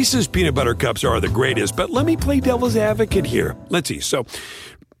 Reese's peanut butter cups are the greatest, but let me play devil's advocate here. Let's see. So,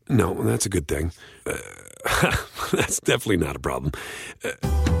 no, that's a good thing. That's definitely not a problem.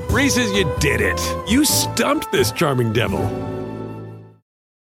 Reese's, you did it. You stumped this charming devil.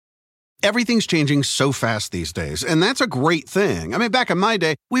 Everything's changing so fast these days, and that's a great thing. I mean, back in my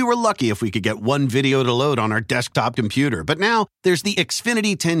day, we were lucky if we could get one video to load on our desktop computer. But now, there's the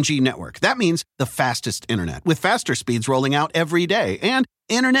Xfinity 10G network. That means the fastest internet, with faster speeds rolling out every day, and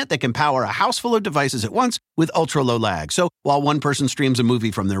internet that can power a house full of devices at once with ultra-low lag. So while one person streams a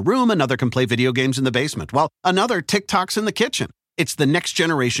movie from their room, another can play video games in the basement, while another TikToks in the kitchen. It's the next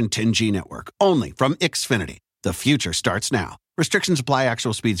generation 10G network, only from Xfinity. The future starts now. Restrictions apply.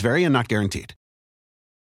 Actual speeds vary and not guaranteed.